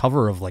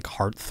cover of like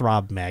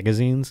Heartthrob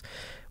magazines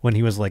when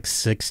he was like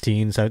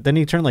 16. So then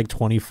he turned like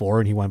 24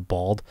 and he went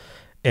bald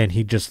and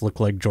he just looked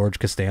like George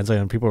Costanza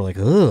and people were like,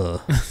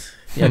 ugh.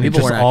 Yeah, and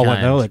people just were all not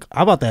went, they're like,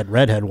 how about that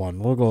redhead one?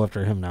 We'll go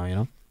after him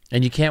now,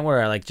 And you can't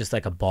wear like just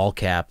like a ball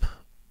cap.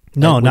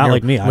 No, not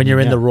like me. When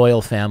you're in the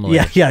royal family.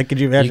 Yeah. Could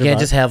you imagine? You can't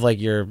just have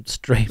like your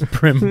straight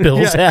brim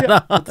Bill's hat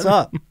on. What's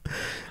up?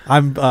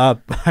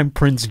 I'm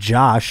Prince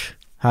Josh.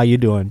 How you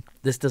doing?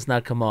 This does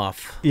not come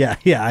off. Yeah.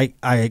 I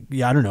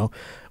don't know.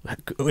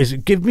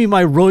 Give me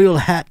my royal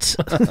hat.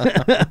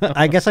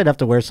 I guess I'd have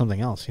to wear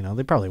something else.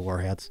 They probably wore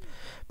hats.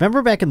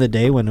 Remember back in the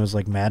day when it was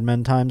like Mad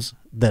Men times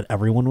that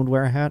everyone would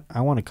wear a hat?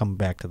 I want to come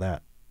back to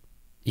that.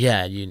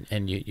 Yeah, you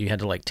had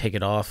to like take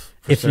it off.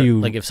 If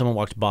someone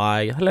walked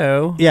by,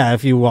 hello. Yeah,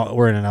 if you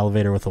were in an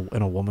elevator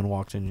and a woman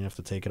walked in, you have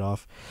to take it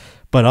off.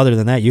 But other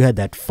than that, you had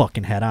that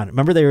fucking hat on.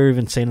 Remember they were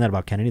even saying that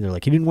about Kennedy? They're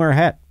like, he didn't wear a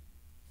hat.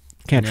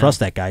 Can't trust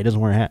that guy. He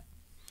doesn't wear a hat.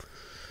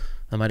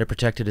 That might have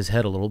protected his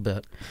head a little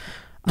bit.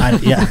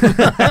 Yeah.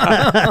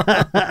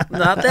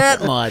 Not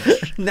that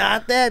much.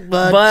 Not that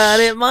much. But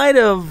it might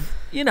have,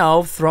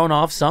 thrown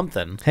off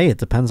something. Hey, it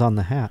depends on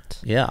the hat.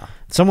 Yeah.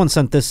 Someone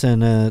sent this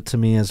in to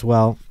me as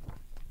well.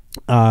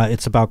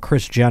 It's about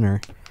Kris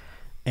Jenner,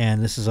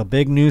 and this is a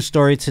big news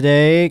story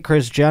today.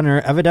 Kris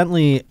Jenner,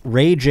 evidently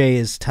Ray J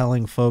is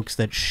telling folks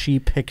that she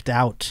picked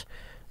out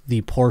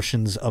the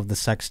portions of the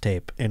sex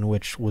tape in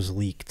which was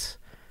leaked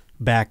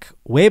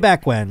way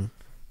back when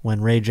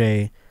Ray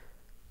J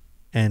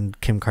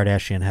and Kim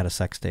Kardashian had a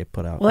sex tape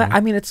put out. Well, right? I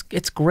mean,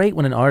 it's great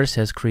when an artist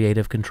has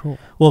creative control.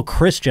 Well,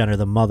 Kris Jenner,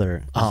 the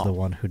mother, is the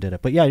one who did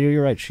it. But yeah,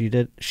 you're right. She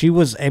did. She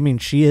is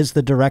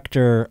the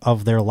director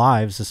of their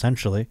lives,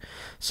 essentially.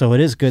 So it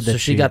is good that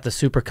she got the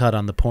supercut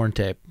on the porn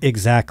tape.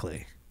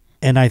 Exactly.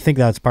 And I think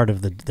that's part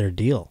of their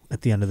deal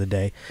at the end of the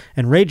day.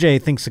 And Ray J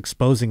thinks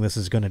exposing this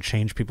is going to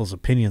change people's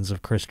opinions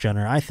of Kris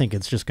Jenner. I think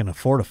it's just going to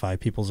fortify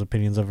people's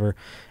opinions of her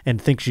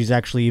and think she's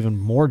actually even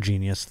more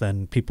genius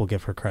than people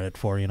give her credit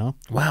for,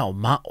 Wow.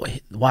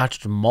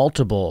 Watched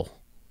multiple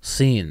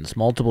scenes,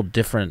 multiple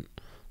different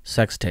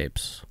sex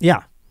tapes.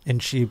 Yeah.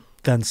 And she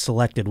then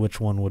selected which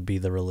one would be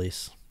the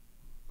release.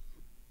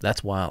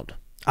 That's wild.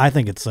 I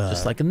think it's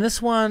just like in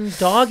this one,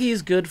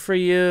 doggy's good for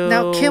you.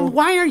 Now, Kim,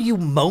 why are you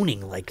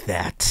moaning like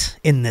that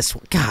in this?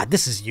 God,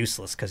 this is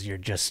useless because you're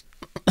just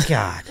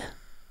God.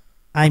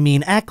 I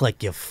mean, act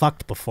like you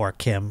fucked before,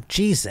 Kim.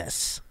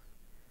 Jesus.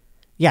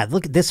 Yeah,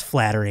 look at this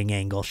flattering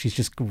angle. She's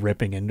just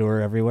ripping into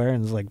her everywhere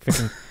and is like,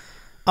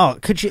 oh,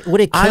 would it kill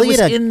you? I was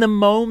in the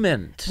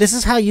moment. This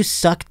is how you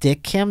suck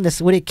dick, Kim.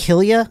 Would it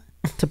kill you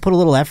to put a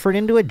little effort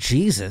into it?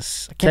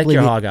 Jesus, I can't Take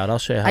your hog out. I'll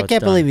show you how. I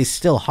can't believe he's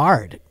still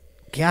hard.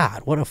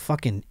 God, what a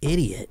fucking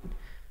idiot.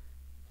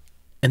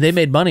 And they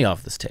made money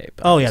off this tape.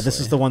 Obviously. Oh, yeah, this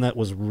is the one that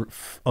was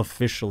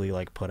officially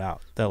like put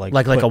out. That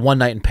like a one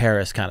night in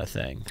Paris kind of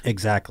thing.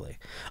 Exactly.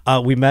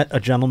 We met a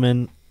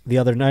gentleman the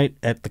other night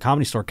at the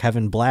Comedy Store,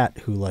 Kevin Blatt,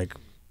 who like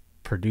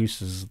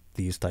produces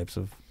these types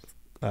of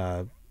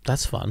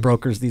that's fun.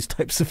 Brokers these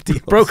types of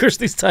deals. Brokers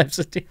these types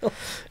of deals.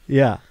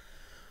 Yeah.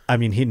 I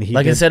mean, he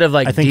like did, instead of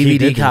like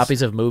DVD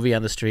copies of movie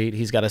on the street,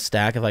 he's got a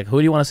stack of like, who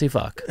do you want to see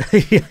fuck?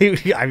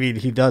 I mean,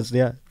 he does,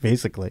 yeah,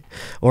 basically.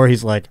 Or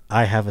he's like,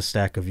 I have a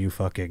stack of you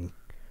fucking.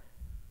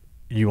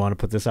 You want to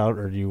put this out,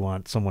 or do you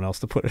want someone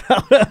else to put it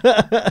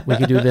out? We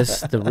could do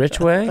this the rich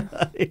way.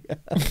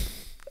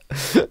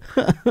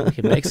 We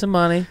can make some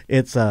money.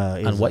 It's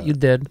on what you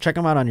did. Check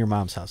them out on Your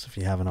Mom's House if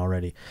you haven't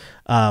already.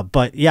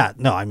 But yeah,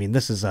 no, I mean,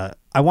 this is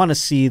I want to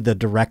see the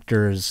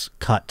director's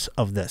cut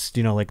of this.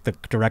 Like the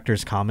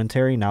director's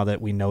commentary. Now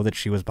that we know that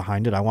she was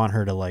behind it, I want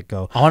her to like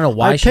go. I want to know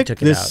why she took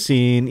this out.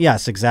 Scene.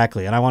 Yes,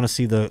 exactly. And I want to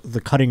see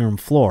the cutting room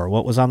floor.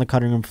 What was on the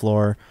cutting room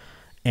floor,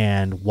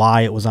 and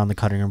why it was on the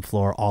cutting room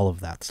floor. All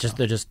of that stuff.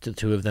 They're just the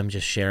two of them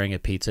just sharing a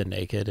pizza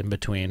naked in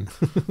between.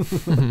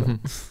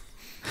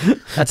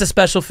 That's a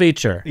special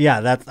feature.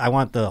 Yeah, I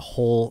want the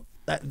whole.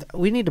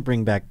 We need to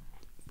bring back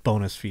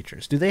bonus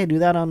features. Do they do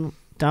that on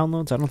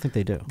downloads? I don't think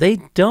they do. They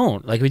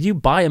don't. Like when you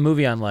buy a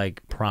movie on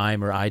like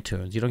Prime or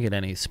iTunes, you don't get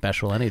any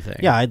special anything.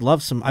 Yeah, I'd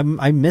love some.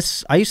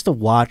 I used to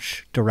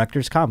watch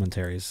directors'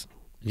 commentaries.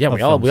 Yeah,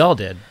 we all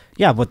did.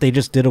 Yeah, but they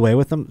just did away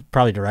with them.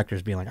 Probably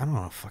directors being like, I don't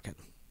know, fuck it.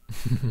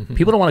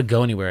 People don't want to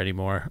go anywhere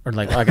anymore, or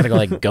like I gotta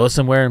go go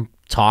somewhere and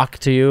talk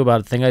to you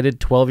about a thing I did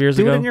 12 years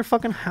ago. Do it in your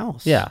fucking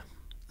house. Yeah.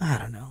 I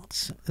don't know.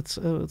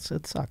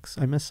 It sucks.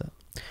 I miss it.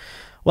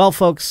 Well,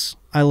 folks,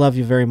 I love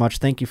you very much.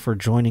 Thank you for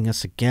joining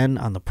us again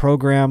on the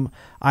program.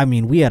 I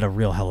mean, we had a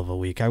real hell of a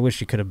week. I wish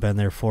you could have been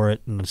there for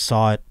it and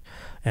saw it.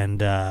 And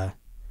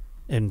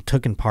and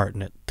taken part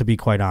in it, to be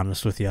quite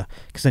honest with you,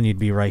 because then you'd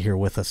be right here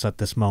with us at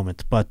this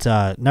moment. But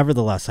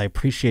nevertheless, I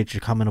appreciate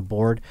you coming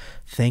aboard.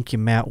 Thank you,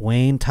 Matt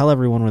Wayne. Tell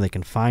everyone where they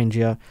can find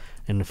you,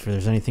 and if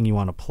there's anything you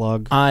want to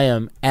plug. I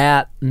am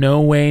at No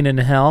Wayne in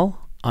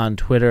Hell on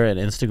Twitter and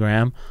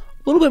Instagram.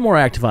 A little bit more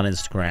active on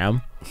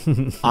Instagram.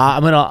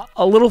 I'm in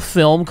a little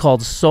film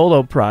called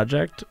Solo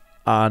Project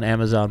on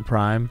Amazon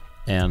Prime,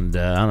 and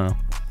I don't know.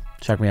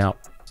 Check me out.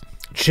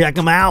 Check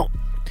them out.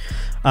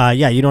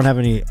 Yeah, you don't have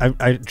any.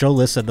 Joe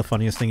List said the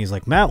funniest thing. He's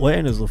like, Matt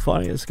Wayne is the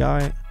funniest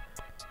guy.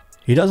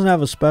 He doesn't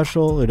have a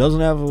special. He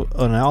doesn't have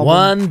an album.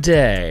 One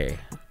day.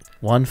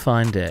 One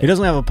fine day. He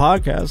doesn't have a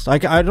podcast.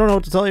 I don't know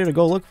what to tell you to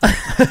go look for.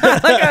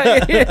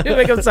 You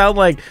make him sound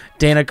like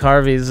Dana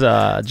Carvey's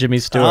Jimmy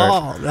Stewart.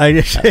 Oh,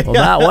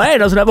 Matt Wayne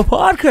doesn't have a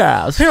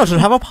podcast. He doesn't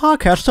have a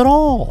podcast at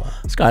all.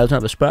 This guy doesn't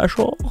have a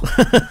special.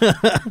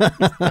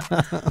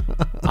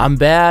 I'm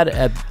bad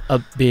at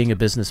being a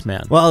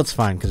businessman. Well, it's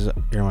fine because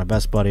you're my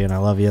best buddy and I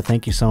love you.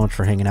 Thank you so much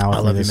for hanging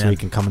out with me this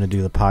week and coming to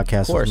do the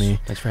podcast with me.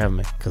 Thanks for having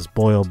me. Because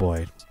boy, oh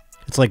boy,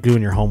 it's like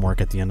doing your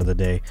homework at the end of the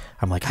day.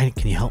 I'm like, can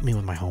you help me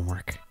with my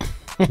homework?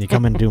 Can you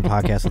come in and do a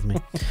podcast with me?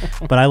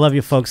 But I love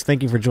you, folks.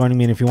 Thank you for joining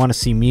me. And if you want to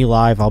see me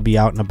live, I'll be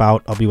out and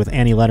about. I'll be with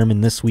Annie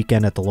Letterman this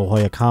weekend at the La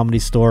Jolla Comedy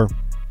Store.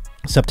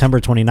 September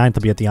 29th,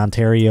 I'll be at the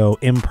Ontario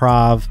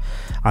Improv.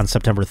 On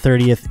September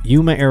 30th,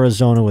 Yuma,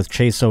 Arizona with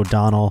Chase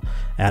O'Donnell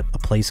at a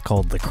place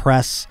called The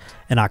Cress.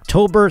 And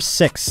October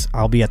 6th,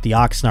 I'll be at the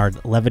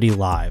Oxnard Levity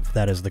Live.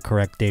 That is the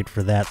correct date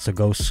for that. So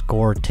go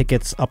score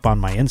tickets up on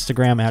my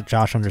Instagram at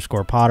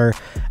Josh_Potter,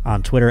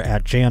 on Twitter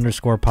at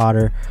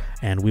J_Potter.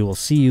 And we will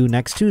see you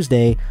next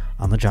Tuesday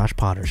on The Josh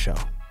Potter Show.